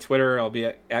by my Twitter. I'll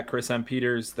be at Chris M.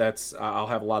 Peters. That's I'll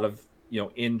have a lot of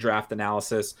in draft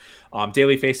analysis.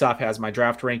 Daily Faceoff has my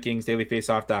draft rankings,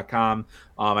 dailyfaceoff.com.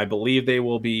 I believe they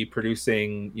will be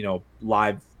producing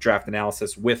live draft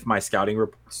analysis with my scouting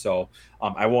report. So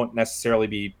I won't necessarily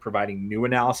be providing new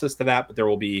analysis to that, but there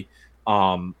will be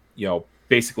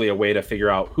basically a way to figure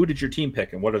out who did your team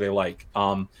pick and what are they like.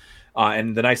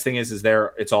 And the nice thing is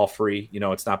it's all free.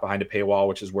 It's not behind a paywall,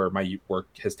 which is where my work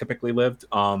has typically lived.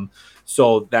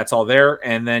 So that's all there.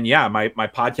 And then, my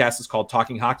podcast is called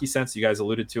Talking Hockey Sense. You guys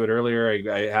alluded to it earlier.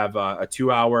 I have a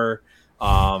 2-hour,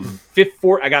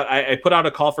 I put out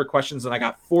a call for questions and I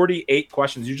got 48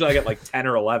 questions. Usually I get like 10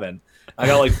 or 11. I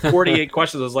got like 48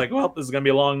 questions. I was like, well, this is going to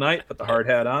be a long night. Put the hard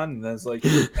hat on. And then it's like,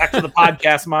 back to the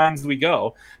podcast minds we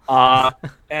go.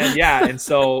 And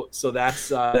so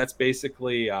that's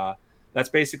basically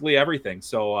everything.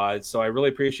 So I really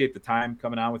appreciate the time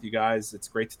coming on with you guys. It's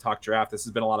great to talk draft. This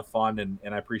has been a lot of fun,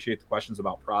 and I appreciate the questions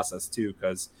about process too,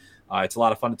 because it's a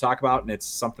lot of fun to talk about, and it's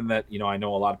something that I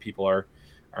know a lot of people are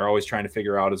always trying to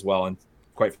figure out as well. And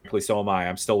quite frankly, so am I.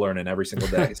 I'm still learning every single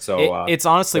day. So it's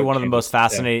honestly one of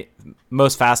the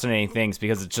most fascinating things,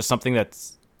 because it's just something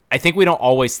that's I think we don't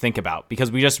always think about,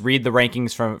 because we just read the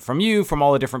rankings from you, from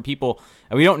all the different people,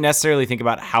 and we don't necessarily think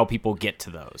about how people get to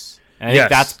those. And I think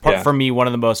that's for me, one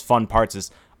of the most fun parts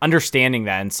is understanding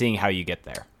that and seeing how you get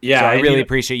there. Yeah. So I really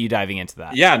appreciate you diving into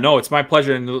that. Yeah, no, it's my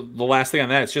pleasure. And the last thing on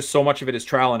that, it's just so much of it is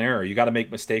trial and error. You got to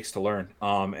make mistakes to learn.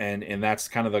 And that's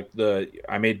kind of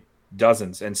I made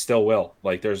dozens and still will.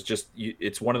 Like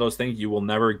it's one of those things you will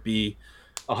never be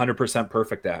 100%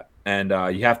 perfect at. And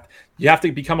you have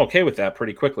to become okay with that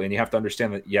pretty quickly. And you have to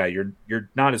understand that, you're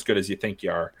not as good as you think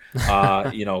you are,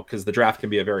 because the draft can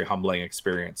be a very humbling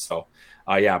experience. So,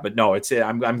 but no,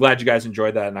 I'm glad you guys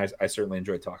enjoyed that, and I certainly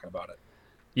enjoyed talking about it.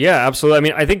 Yeah, absolutely. I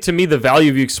mean, I think to me, the value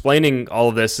of you explaining all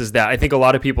of this is that I think a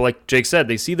lot of people, like Jake said,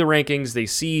 they see the rankings, they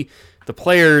see the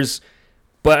players,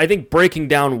 but I think breaking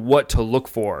down what to look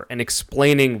for and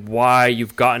explaining why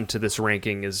you've gotten to this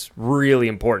ranking is really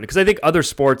important. Because I think other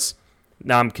sports,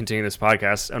 now I'm continuing this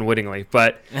podcast unwittingly,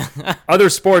 but other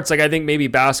sports, like I think maybe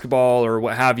basketball or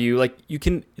what have you, like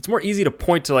it's more easy to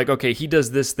point to like, okay, he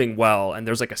does this thing well, and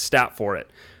there's like a stat for it.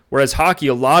 Whereas hockey,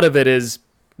 a lot of it is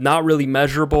not really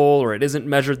measurable, or it isn't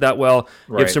measured that well.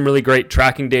 Right. You have some really great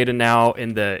tracking data now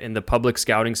in the public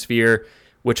scouting sphere,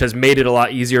 which has made it a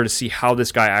lot easier to see how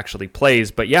this guy actually plays.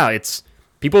 But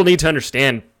people need to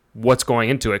understand what's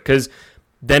going into it, because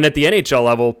then at the NHL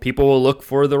level, people will look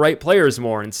for the right players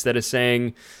more, instead of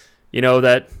saying,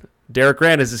 that Derek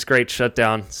Grant is this great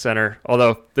shutdown center.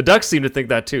 Although the Ducks seem to think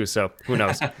that too, so who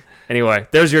knows? Anyway,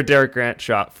 there's your Derek Grant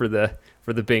shot for the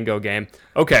bingo game.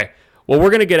 Okay, well,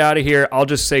 we're going to get out of here. I'll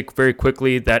just say very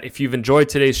quickly that if you've enjoyed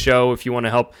today's show, if you want to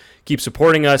help keep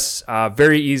supporting us,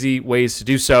 very easy ways to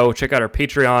do so. Check out our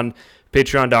Patreon,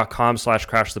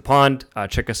 patreon.com/crashthepond.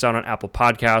 Check us out on Apple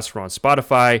Podcasts. We're on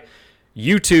Spotify,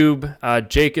 YouTube.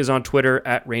 Jake is on Twitter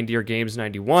at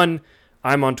ReindeerGames91.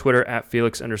 I'm on Twitter at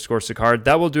Felix_Sicard.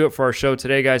 That will do it for our show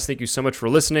today, guys. Thank you so much for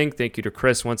listening. Thank you to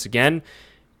Chris once again.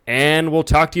 And we'll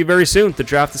talk to you very soon. The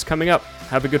draft is coming up.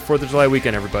 Have a good 4th of July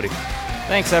weekend, everybody.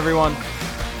 Thanks, everyone.